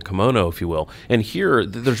open the kimono, if you will. And here,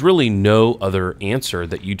 there's really no other answer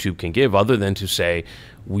that YouTube can give other than to say,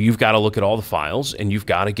 well, you've got to look at all the files, and you've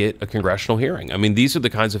got to get a congressional hearing. I mean, these are the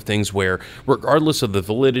kinds of things where, regardless of the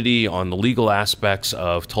validity on the legal aspects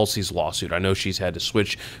of Tulsi's lawsuit, I know she's had to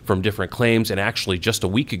switch from different claims, and actually just a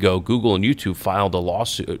week ago, Google and YouTube filed a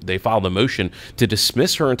lawsuit. They filed a motion to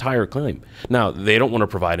dismiss her entire claim. Now, they don't want to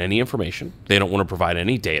provide any information. They don't want to provide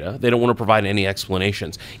any data. They don't want to provide any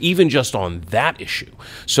explanations, even just on that issue.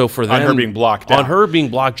 So for them, on her being blocked out. On her being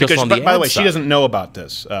blocked just on the ad side. By the way, she doesn't know about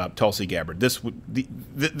this, Tulsi Gabbard.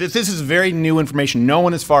 This is very new information. No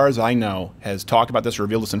one, as far as I know, has talked about this or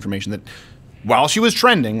revealed this information, that while she was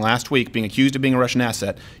trending last week, being accused of being a Russian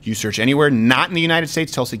asset, you search anywhere not in the United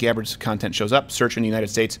States, Tulsi Gabbard's content shows up. Search in the United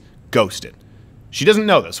States, ghosted. She doesn't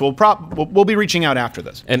know this. We'll be reaching out after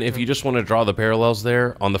this. And if you just want to draw the parallels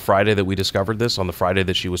there, on the Friday that we discovered this, on the Friday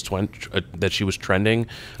that she was trending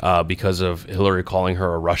because of Hillary calling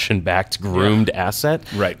her a Russian-backed groomed asset,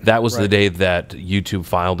 that was the day that YouTube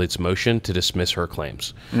filed its motion to dismiss her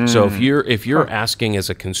claims. So if you're asking as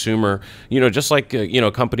a consumer, you know, just like you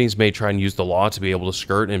know, companies may try and use the law to be able to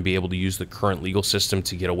skirt and be able to use the current legal system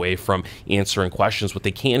to get away from answering questions, what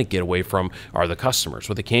they can't get away from are the customers.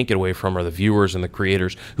 What they can't get away from are the viewers and the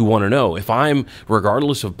creators who want to know, if I'm,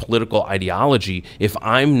 regardless of political ideology, if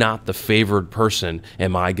I'm not the favored person,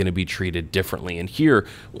 am I going to be treated differently? And here,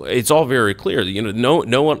 it's all very clear. You know,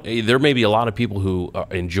 no one. There may be a lot of people who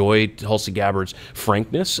enjoy Tulsi Gabbard's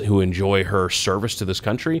frankness, who enjoy her service to this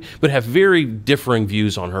country, but have very differing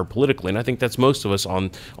views on her politically. And I think that's most of us on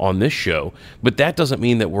this show. But that doesn't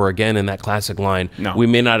mean that we're again in that classic line. No. We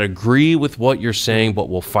may not agree with what you're saying, but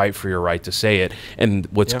we'll fight for your right to say it. And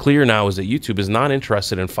what's clear now is that YouTube is not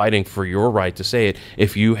interested in fighting for your right to say it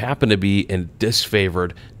if you happen to be a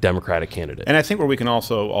disfavored Democratic candidate. And I think where we can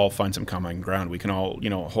also all find some common ground, we can all, you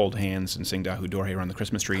know, hold hands and sing Dahu Dorhe around the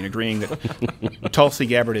Christmas tree and agreeing that Tulsi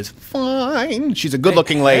Gabbard is fine. She's a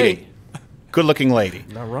good-looking lady. Good-looking lady.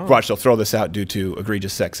 Not wrong. Watch, they'll throw this out due to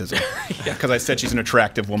egregious sexism. Because I said she's an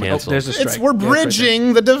attractive woman. There's a strike. We're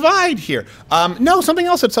bridging the divide here. No, something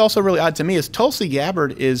else that's also really odd to me is Tulsi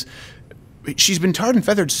Gabbard is... She's been tarred and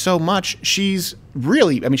feathered so much. She's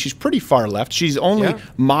really, I mean, she's pretty far left. She's only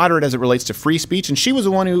moderate as it relates to free speech, and she was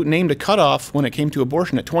the one who named a cutoff when it came to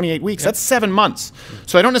abortion at 28 weeks. That's 7 months.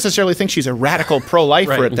 So I don't necessarily think she's a radical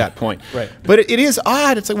pro-lifer at that point. But it is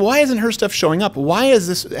odd. It's like, why isn't her stuff showing up? Why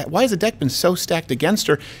has the deck been so stacked against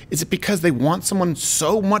her? Is it because they want someone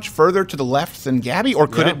so much further to the left than Gabby, or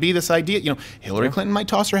could it be this idea, you know, Hillary Clinton might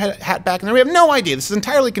toss her hat back, and then we have no idea. This is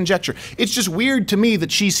entirely conjecture. It's just weird to me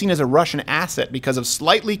that she's seen as a Russian asset because of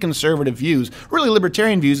slightly conservative views, really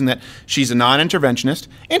libertarian views, in that she's a non-interventionist,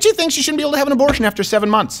 and she thinks she shouldn't be able to have an abortion after 7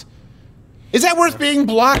 months. Is that worth being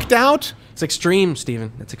blocked out? It's extreme,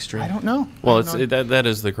 Stephen. It's extreme. I don't know. Well, that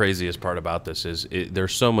is the craziest part about this is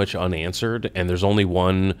there's so much unanswered, and there's only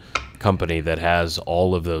one company that has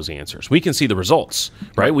all of those answers. We can see the results,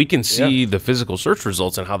 right? We can see the physical search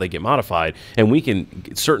results and how they get modified, and we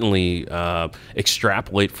can certainly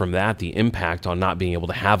extrapolate from that the impact on not being able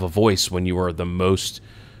to have a voice when you are the most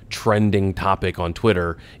trending topic on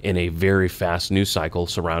Twitter in a very fast news cycle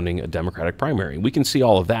surrounding a Democratic primary. We can see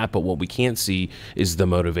all of that, but what we can't see is the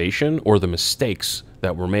motivation or the mistakes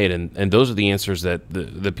that were made. And those are the answers that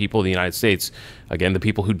the people of the United States, again, the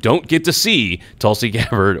people who don't get to see Tulsi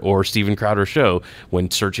Gabbard or Steven Crowder's show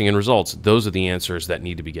when searching in results, those are the answers that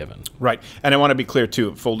need to be given. Right. And I want to be clear,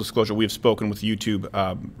 too, full disclosure, we have spoken with YouTube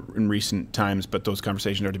in recent times, but those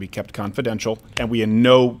conversations are to be kept confidential, and we in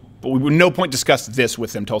no point discussed this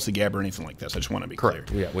with them, Tulsi Gabbard, or anything like this. I just want to be clear.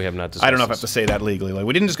 Yeah, we have not discussed I don't know if I have to say that legally. Like,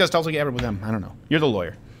 we didn't discuss Tulsi Gabbard with them. I don't know. You're the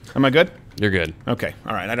lawyer. Am I good? You're good. Okay.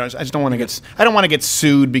 All right. I just don't want to get. I don't want to get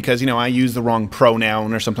sued because, you know, I use the wrong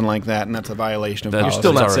pronoun or something like that, and that's a violation of. You're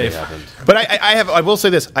still not safe. Happened. But I will say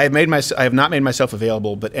this: I have not made myself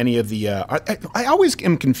available. But any of the, I always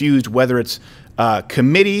am confused whether it's a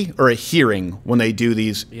committee or a hearing when they do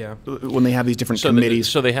these. Yeah. When they have these different committees.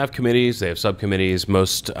 So they have committees. They have subcommittees.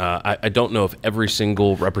 Most. I don't know if every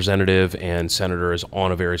single representative and senator is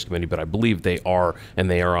on a various committee, but I believe they are, and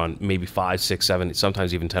they are on maybe 5, 6, 7,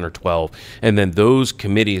 sometimes even 10 or 12. And then those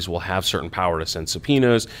committees will have certain power to send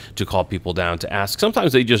subpoenas, to call people down, to ask.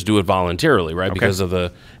 Sometimes they just do it voluntarily, right? Okay. Because of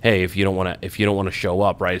the, hey, if you don't want to show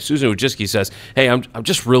up, right? Susan Wojcicki says, hey, I'm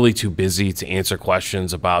just really too busy to answer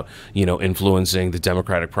questions about, you know, influencing the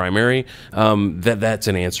Democratic primary. That's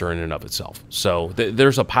an answer in and of itself. So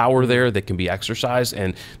there's a power there that can be exercised,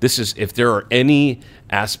 and this is, if there are any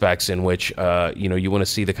aspects in which you know, you want to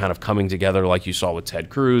see the kind of coming together like you saw with Ted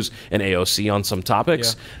Cruz and AOC on some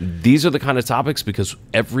topics. These are the kind of topics, because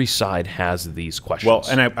every side has these questions. Well,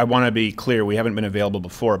 and I want to be clear, we haven't been available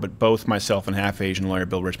before, but both myself and half-Asian lawyer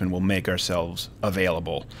Bill Richmond will make ourselves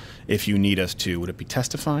available if you need us to. Would it be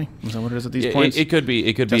testify? Is that what it is at these points? It could be.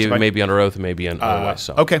 It could testify? Be maybe under oath, maybe otherwise.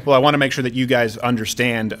 So. Okay. Well, I want to make sure that you guys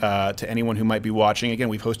understand, to anyone who might be watching. Again,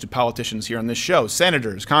 we've hosted politicians here on this show,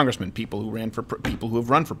 senators, congressmen, people who have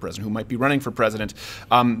run for president, who might be running for president.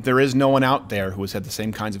 There is no one out there who has had the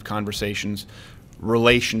same kinds of conversations,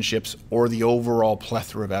 relationships, or the overall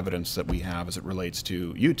plethora of evidence that we have as it relates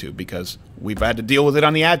to YouTube, because we've had to deal with it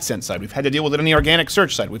on the AdSense side, we've had to deal with it on the organic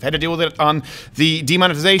search side, we've had to deal with it on the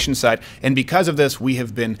demonetization side, and because of this, we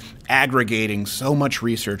have been aggregating so much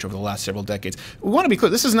research over the last several decades. We want to be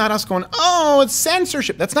clear, this is not us going, oh, it's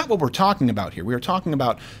censorship. That's not what we're talking about here. We are talking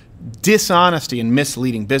about dishonesty and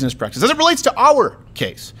misleading business practices as it relates to our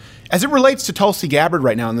case. As it relates to Tulsi Gabbard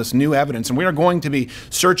right now and this new evidence, and we are going to be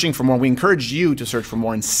searching for more, we encourage you to search for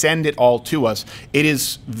more and send it all to us. It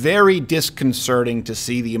is very disconcerting to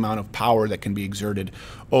see the amount of power that can be exerted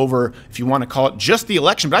over, if you want to call it just the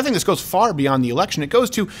election, but I think this goes far beyond the election. It goes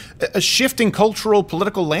to a shifting cultural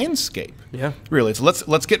political landscape. Yeah. Really. So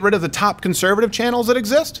let's get rid of the top conservative channels that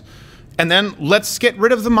exist. And then let's get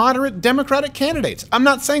rid of the moderate Democratic candidates. I'm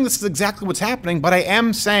not saying this is exactly what's happening, but I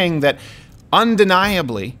am saying that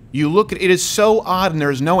undeniably, you look at it, it is so odd, and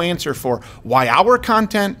there is no answer for why our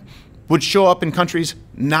content would show up in countries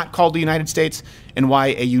not called the United States, and why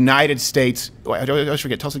a United States, I always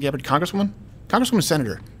forget, Tulsi Gabbard, Congresswoman? Congresswoman,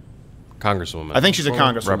 Senator. Congresswoman. I think she's a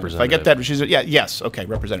congresswoman. If I get that, she's yes, okay,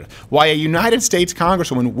 representative. Why a United States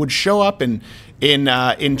congresswoman would show up in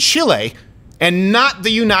Chile and not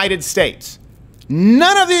the United States.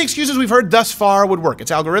 None of the excuses we've heard thus far would work.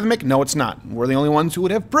 It's algorithmic? No, it's not. We're the only ones who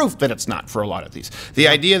would have proof that it's not for a lot of these. The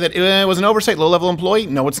idea that it was an oversight, low-level employee?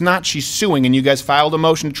 No, it's not. She's suing, and you guys filed a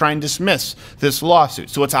motion to try and dismiss this lawsuit.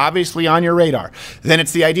 So it's obviously on your radar. Then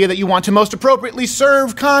it's the idea that you want to most appropriately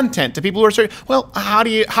serve content to people who are serving. Well,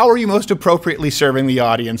 how are you most appropriately serving the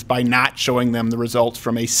audience by not showing them the results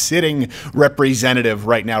from a sitting representative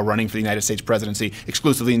right now running for the United States presidency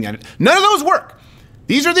exclusively in the United States? None of those work.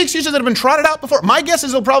 These are the excuses that have been trotted out before. My guess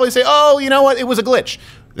is they'll probably say, oh, you know what, it was a glitch.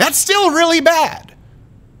 That's still really bad.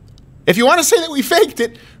 If you want to say that we faked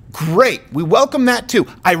it, Great. We welcome that too.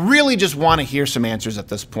 I really just want to hear some answers at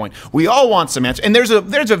this point. We all want some answers. And there's a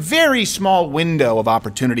very small window of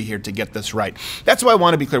opportunity here to get this right. That's why I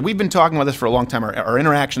want to be clear. We've been talking about this for a long time, our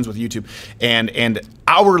interactions with YouTube and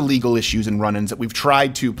our legal issues and run-ins that we've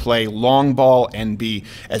tried to play long ball and be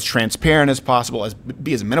as transparent as possible,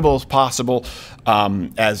 be as amenable as possible,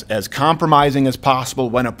 as compromising as possible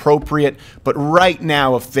when appropriate. But right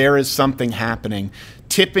now, if there is something happening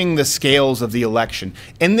tipping the scales of the election.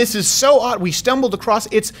 And this is so odd. We stumbled across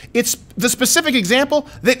it's the specific example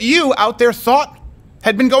that you out there thought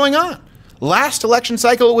had been going on. Last election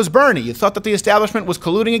cycle, it was Bernie. You thought that the establishment was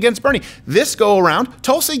colluding against Bernie. This go around,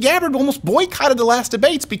 Tulsi Gabbard almost boycotted the last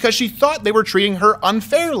debates because she thought they were treating her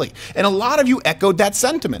unfairly. And a lot of you echoed that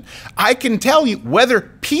sentiment. I can tell you whether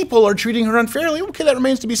people are treating her unfairly, okay, that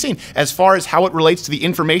remains to be seen. As far as how it relates to the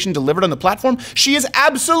information delivered on the platform, she is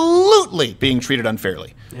absolutely being treated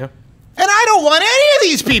unfairly. Yeah. And I don't want any of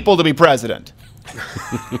these people to be president.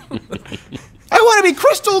 I want to be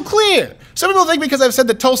crystal clear. Some people think because I've said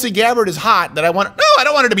that Tulsi Gabbard is hot that I want. No, I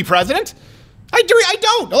don't want her to be president. I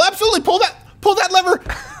don't. I'll absolutely pull that lever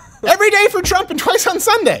every day for Trump and twice on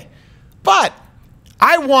Sunday. But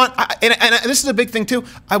I want, and this is a big thing too.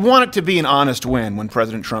 I want it to be an honest win when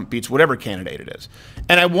President Trump beats whatever candidate it is,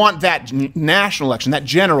 and I want that national election, that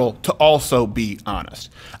general, to also be honest.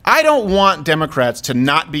 I don't want Democrats to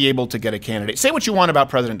not be able to get a candidate. Say what you want about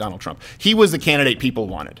President Donald Trump. He was the candidate people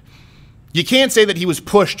wanted. You can't say that he was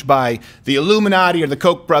pushed by the Illuminati or the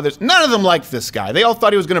Koch brothers. None of them liked this guy. They all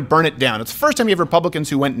thought he was going to burn it down. It's the first time you have Republicans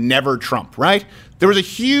who went never Trump, right? There was a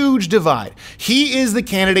huge divide. He is the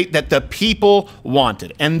candidate that the people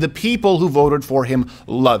wanted, and the people who voted for him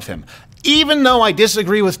love him. Even though I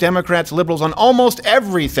disagree with Democrats, liberals on almost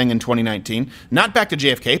everything in 2019, not back to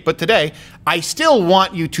JFK, but today, I still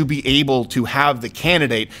want you to be able to have the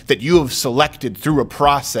candidate that you have selected through a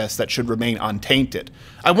process that should remain untainted.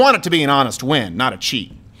 I want it to be an honest win, not a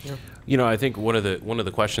cheat. Yeah. You know, I think one of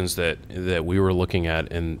the questions that we were looking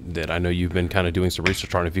at, and that I know you've been kind of doing some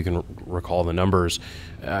research on, if you can recall the numbers,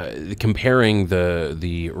 comparing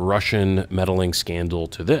the Russian meddling scandal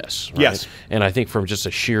to this. Right? Yes. And I think from just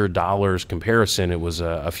a sheer dollars comparison, it was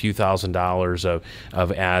a few $1,000s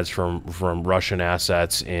of ads from Russian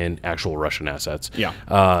assets and actual Russian assets.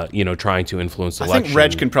 Yeah. You know, trying to influence the election. I think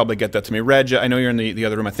Reg can probably get that to me. Reg, I know you're in the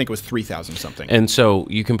other room. I think it was 3,000 something. And so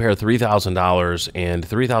you compare $3,000 and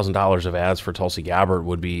 $3,000 of ads for Tulsi Gabbard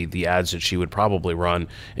would be the ads that she would probably run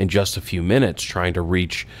in just a few minutes trying to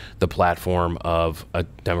reach the platform of a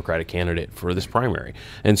Democratic candidate for this primary.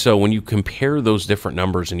 And so when you compare those different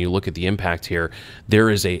numbers and you look at the impact here, there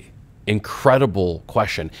is a incredible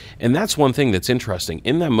question. And that's one thing that's interesting.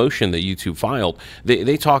 In that motion that YouTube filed,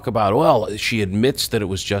 they talk about, well, she admits that it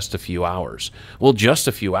was just a few hours. Well, just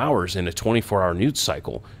a few hours in a 24-hour news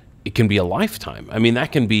cycle, it can be a lifetime. I mean,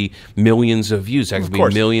 that can be millions of views. That can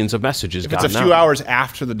be millions of messages. If it's a few hours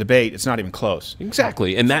after the debate, it's not even close.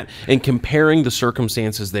 Exactly. And comparing the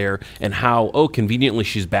circumstances there and how, oh, conveniently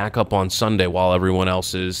she's back up on Sunday while everyone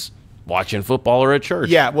else is watching football or at church.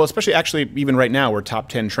 Yeah, well, especially actually even right now, we're top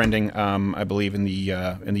 10 trending, I believe, in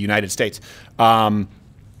the United States.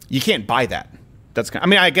 You can't buy that. I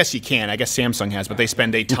mean, I guess you can. I guess Samsung has, but they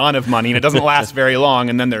spend a ton of money, and it doesn't last very long,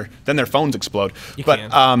 and then their phones explode.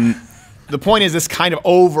 The point is, this kind of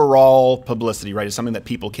overall publicity, right, is something that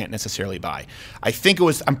people can't necessarily buy. I think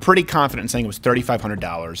I'm pretty confident in saying it was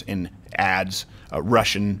 $3,500 in ads,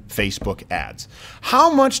 Russian Facebook ads.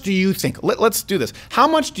 How much do you think? Let's do this. How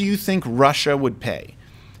much do you think Russia would pay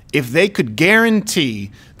if they could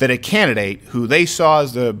guarantee that a candidate who they saw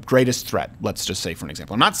as the greatest threat, let's just say for an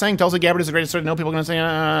example, I'm not saying Tulsi Gabbard is the greatest threat, I know people are going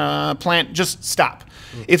to say, plant, just stop.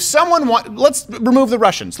 If someone let's remove the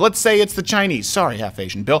Russians, let's say it's the Chinese, sorry, half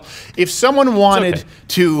Asian Bill. If someone wanted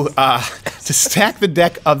to stack the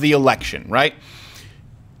deck of the election, right,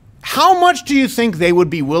 how much do you think they would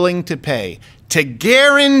be willing to pay to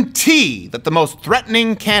guarantee that the most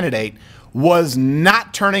threatening candidate was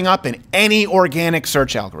not turning up in any organic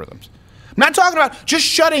search algorithms? I'm not talking about just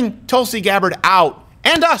shutting Tulsi Gabbard out,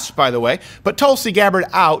 and us, by the way, but Tulsi Gabbard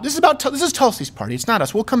out. This is Tulsi's party. It's not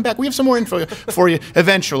us. We'll come back. We have some more info for you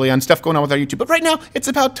eventually on stuff going on with our YouTube. But right now, it's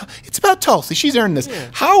about Tulsi. She's earned this. Yeah.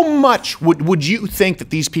 How much would you think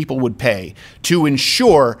that these people would pay to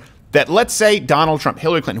ensure that, let's say, Donald Trump,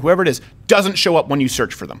 Hillary Clinton, whoever it is, doesn't show up when you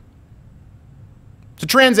search for them? It's a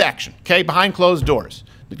transaction, okay, behind closed doors.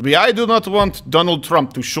 It could be, I do not want Donald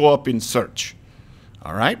Trump to show up in search.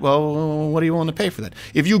 All right, well, what do you want to pay for that?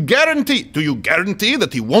 If you guarantee, do you guarantee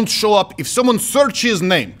that he won't show up if someone search his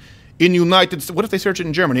name in United States? What if they search it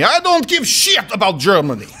in Germany? I don't give shit about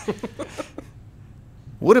Germany.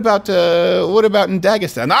 What about in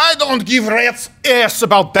Dagestan? I don't give rat's ass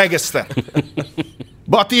about Dagestan.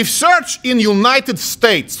 But if search in United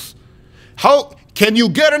States, how can you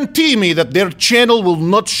guarantee me that their channel will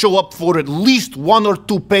not show up for at least 1 or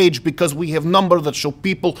 2 page because we have numbers that show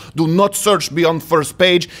people do not search beyond first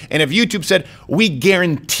page? And if YouTube said, we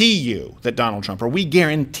guarantee you that Donald Trump, or we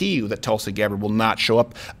guarantee you that Tulsi Gabbard will not show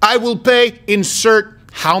up, I will pay, insert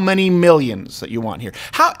how many millions that you want here.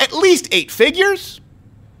 At least 8 figures?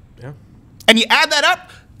 Yeah. And you add that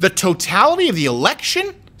up, the totality of the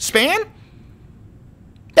election span?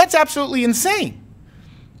 That's absolutely insane.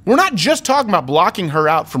 We're not just talking about blocking her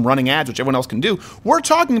out from running ads, which everyone else can do. We're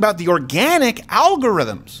talking about the organic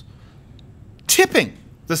algorithms tipping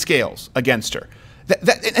the scales against her.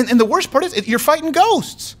 And the worst part is you're fighting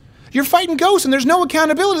ghosts. You're fighting ghosts, and there's no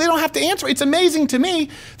accountability. They don't have to answer. It's amazing to me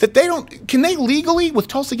that they don't. Can they legally, with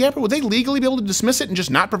Tulsi Gabbard, would they legally be able to dismiss it and just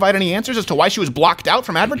not provide any answers as to why she was blocked out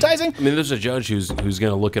from advertising? I mean, there's a judge who's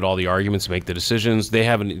going to look at all the arguments, make the decisions. They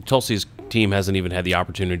haven't. Tulsi's team hasn't even had the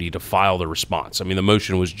opportunity to file the response. I mean, the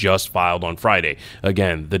motion was just filed on Friday.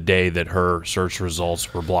 Again, the day that her search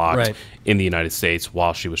results were blocked in the United States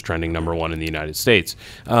while she was trending #1 in the United States.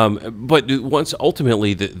 But once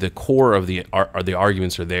ultimately the core of the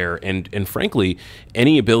arguments are there, and frankly,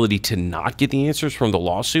 any ability to not get the answers from the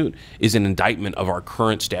lawsuit is an indictment of our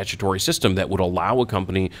current statutory system that would allow a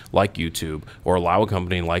company like YouTube or allow a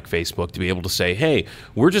company like Facebook to be able to say, hey,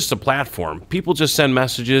 we're just a platform. People just send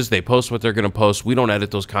messages. They post what they're going to post. We don't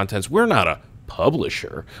edit those contents. We're not a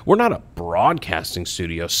publisher. We're not a broadcasting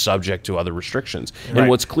studio subject to other restrictions. Right. And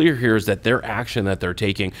what's clear here is that their action that they're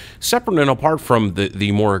taking, separate and apart from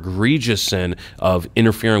the more egregious sin of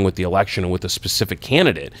interfering with the election and with a specific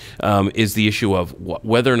candidate, is the issue of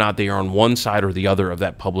whether or not they are on one side or the other of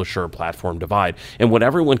that publisher platform divide. And what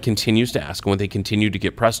everyone continues to ask, and what they continue to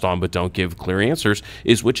get pressed on but don't give clear answers,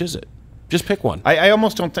 is which is it? Just pick one. I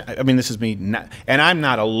almost don't think, I mean, this is me, and I'm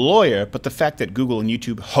not a lawyer, but the fact that Google and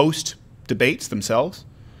YouTube host debates themselves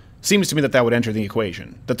seems to me that would enter the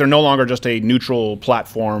equation. That they're no longer just a neutral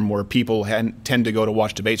platform where people tend to go to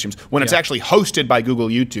watch debate streams. When it's actually hosted by Google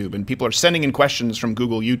YouTube and people are sending in questions from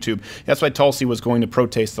Google YouTube. That's why Tulsi was going to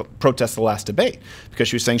protest the last debate, because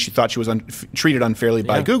she was saying she thought she was treated unfairly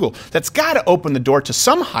by Google. That's got to open the door to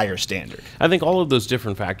some higher standard. I think all of those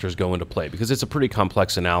different factors go into play, because it's a pretty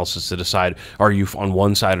complex analysis to decide, are you on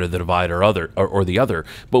one side of the divide or the other.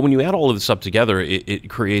 But when you add all of this up together,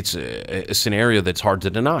 it creates a scenario that's hard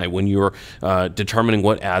to deny. When you're determining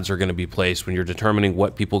what ads are going to be placed, when you're determining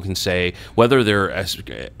what people can say, whether they're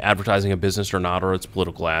advertising a business or not, or it's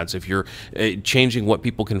political ads, if you're changing what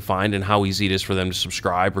people can find and how easy it is for them to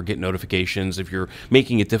subscribe or get notifications, if you're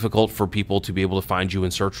making it difficult for people to be able to find you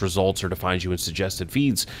in search results or to find you in suggested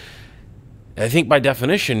feeds, I think by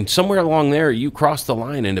definition, somewhere along there, you cross the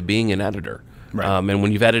line into being an editor. Right. And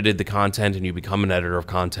when you've edited the content and you become an editor of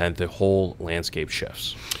content, the whole landscape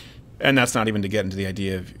shifts. And that's not even to get into the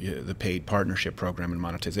idea of the paid partnership program and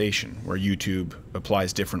monetization, where YouTube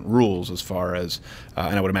applies different rules as far as,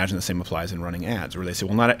 and I would imagine the same applies in running ads, where they say,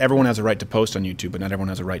 well, not everyone has a right to post on YouTube, but not everyone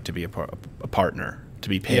has a right to be a partner, to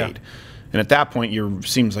be paid. Yeah. And at that point,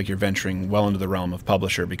 seems like you're venturing well into the realm of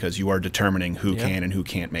publisher, because you are determining who can and who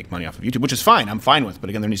can't make money off of YouTube, which is fine. I'm fine with. But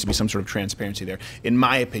again, there needs to be some sort of transparency there. In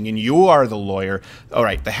my opinion, you are the lawyer. All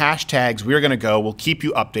right, the hashtags, we're going to go. We'll keep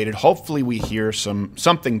you updated. Hopefully we hear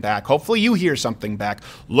something back. Hopefully you hear something back.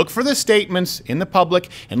 Look for the statements in the public,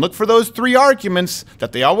 and look for those 3 arguments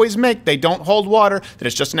that they always make. They don't hold water, that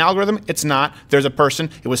it's just an algorithm. It's not. There's a person.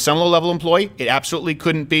 It was some low-level employee. It absolutely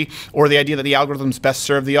couldn't be. Or the idea that the algorithms best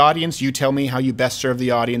serve the audience. You tell me how you best serve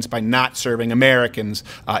the audience by not serving Americans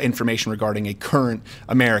information regarding a current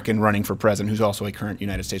American running for president who's also a current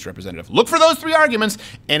United States representative. Look for those 3 arguments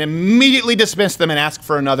and immediately dismiss them and ask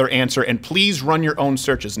for another answer. And please run your own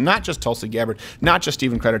searches, not just Tulsi Gabbard, not just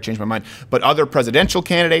Stephen Crowder, changed my mind, but other presidential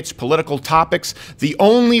candidates, political topics. The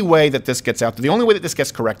only way that this gets out, the only way that this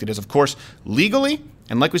gets corrected is, of course, legally.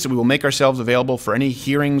 And like we said, we will make ourselves available for any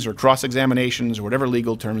hearings or cross-examinations or whatever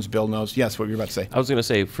legal terms Bill knows. Yes, what were you about to say? I was going to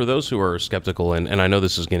say, for those who are skeptical, and I know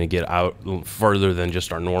this is going to get out further than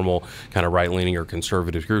just our normal kind of right-leaning or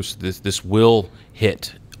conservative groups, this will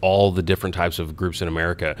hit all the different types of groups in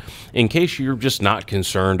America. In case you're just not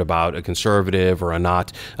concerned about a conservative or a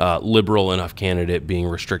not liberal enough candidate being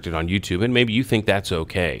restricted on YouTube, and maybe you think that's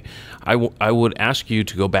okay, I would ask you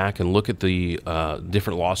to go back and look at the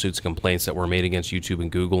different lawsuits and complaints that were made against YouTube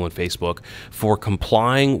and Google and Facebook for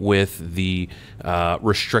complying with the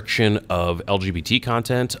restriction of LGBT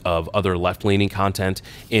content, of other left-leaning content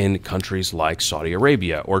in countries like Saudi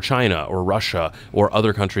Arabia or China or Russia or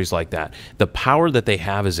other countries like that. The power that they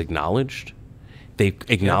have is acknowledged. They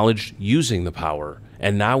acknowledged using the power,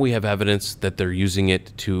 and now we have evidence that they're using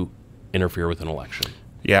it to interfere with an election.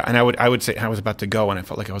 Yeah, and I would say, I was about to go and I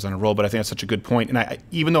felt like I was on a roll, but I think that's such a good point. And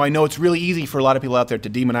even though I know it's really easy for a lot of people out there to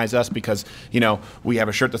demonize us because, you know, we have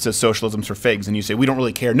a shirt that says socialism's for figs, and you say we don't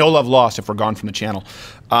really care, no love lost if we're gone from the channel.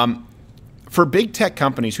 For big tech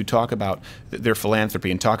companies who talk about their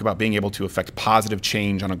philanthropy and talk about being able to affect positive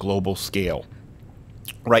change on a global scale,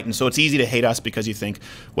 right? And so it's easy to hate us because you think,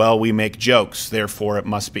 well, we make jokes, therefore it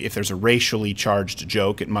must be, if there's a racially charged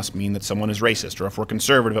joke, it must mean that someone is racist, or if we're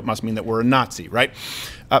conservative, it must mean that we're a Nazi, right?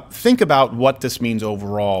 Think about what this means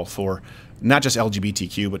overall for not just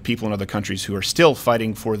LGBTQ, but people in other countries who are still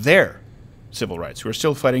fighting for their civil rights, who are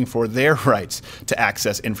still fighting for their rights to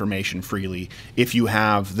access information freely if you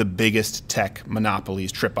have the biggest tech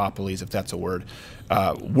monopolies, tripopolies, if that's a word,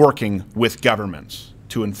 working with governments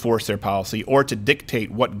to enforce their policy or to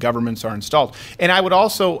dictate what governments are installed. And I would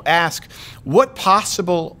also ask, what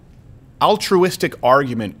possible altruistic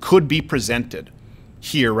argument could be presented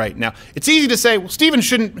here right now? It's easy to say, well, Stephen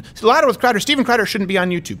Crowder shouldn't be on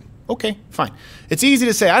YouTube. Okay, fine. It's easy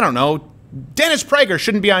to say, I don't know, Dennis Prager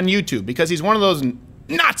shouldn't be on YouTube because he's one of those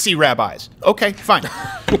Nazi rabbis. Okay, fine.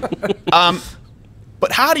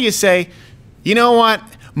 But how do you say, you know what?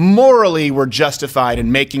 Morally, we're justified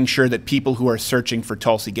in making sure that people who are searching for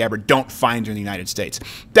Tulsi Gabbard don't find her in the United States.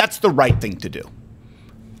 That's the right thing to do.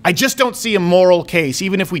 I just don't see a moral case,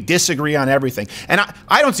 even if we disagree on everything. And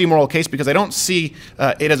I don't see a moral case because I don't see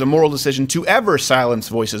it as a moral decision to ever silence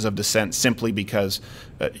voices of dissent simply because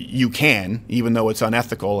you can, even though it's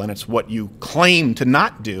unethical and it's what you claim to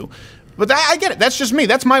not do. But I get it. That's just me.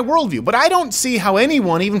 That's my worldview. But I don't see how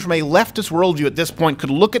anyone, even from a leftist worldview at this point, could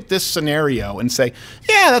look at this scenario and say,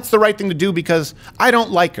 yeah, that's the right thing to do because I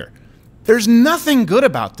don't like her. There's nothing good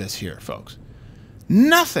about this here, folks.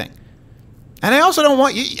 Nothing. And I also don't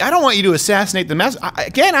want you to assassinate the message.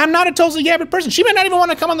 Again, I'm not a Tulsi Gabbard person. She may not even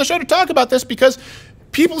want to come on the show to talk about this because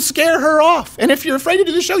people scare her off. And if you're afraid to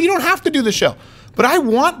do the show, you don't have to do the show. But I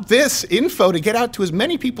want this info to get out to as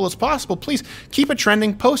many people as possible. Please keep it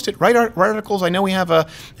trending, post it, write articles. I know we have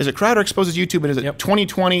is it Crowder Exposes YouTube, and is it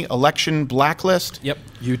 2020 Election Blacklist? Yep,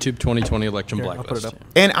 YouTube 2020 Election Blacklist. I'll put it up.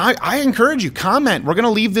 And I encourage you, comment. We're going to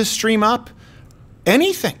leave this stream up.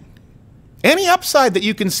 Anything. Any upside that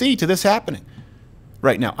you can see to this happening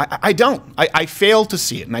right now. I don't. I fail to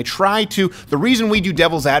see it. And I try to. The reason we do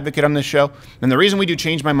Devil's Advocate on this show, and the reason we do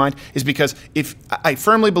Change My Mind, is because I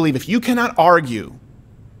firmly believe if you cannot argue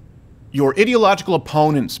your ideological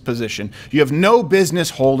opponent's position, you have no business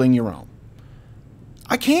holding your own.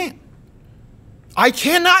 I can't. I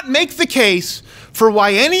cannot make the case for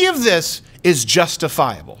why any of this is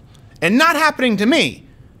justifiable. And not happening to me,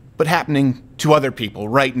 but happening to other people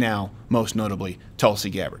right now, most notably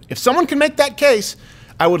Tulsi Gabbard. If someone can make that case,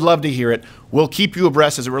 I would love to hear it. We'll keep you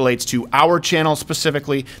abreast as it relates to our channel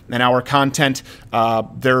specifically and our content.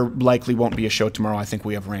 There likely won't be a show tomorrow. I think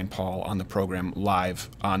we have Rand Paul on the program live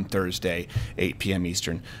on Thursday, 8 p.m.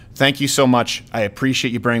 Eastern. Thank you so much. I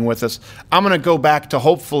appreciate you bearing with us. I'm going to go back to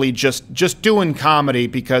hopefully just doing comedy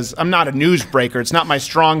because I'm not a newsbreaker. It's not my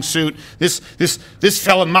strong suit. This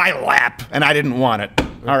fell in my lap, and I didn't want it.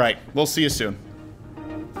 All right. We'll see you soon.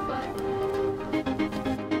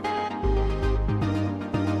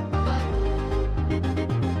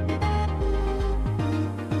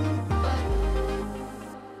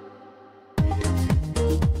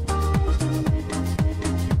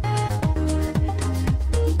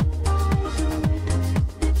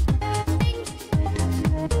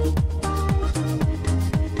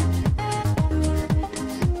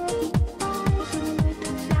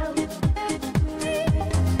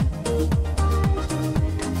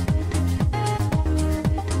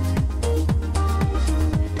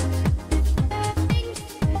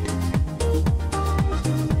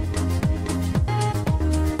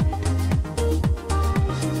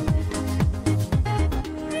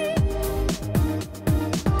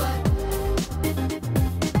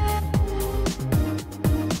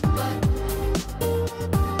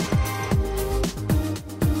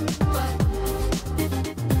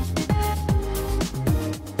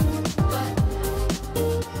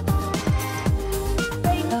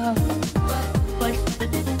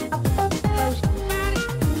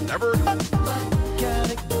 Never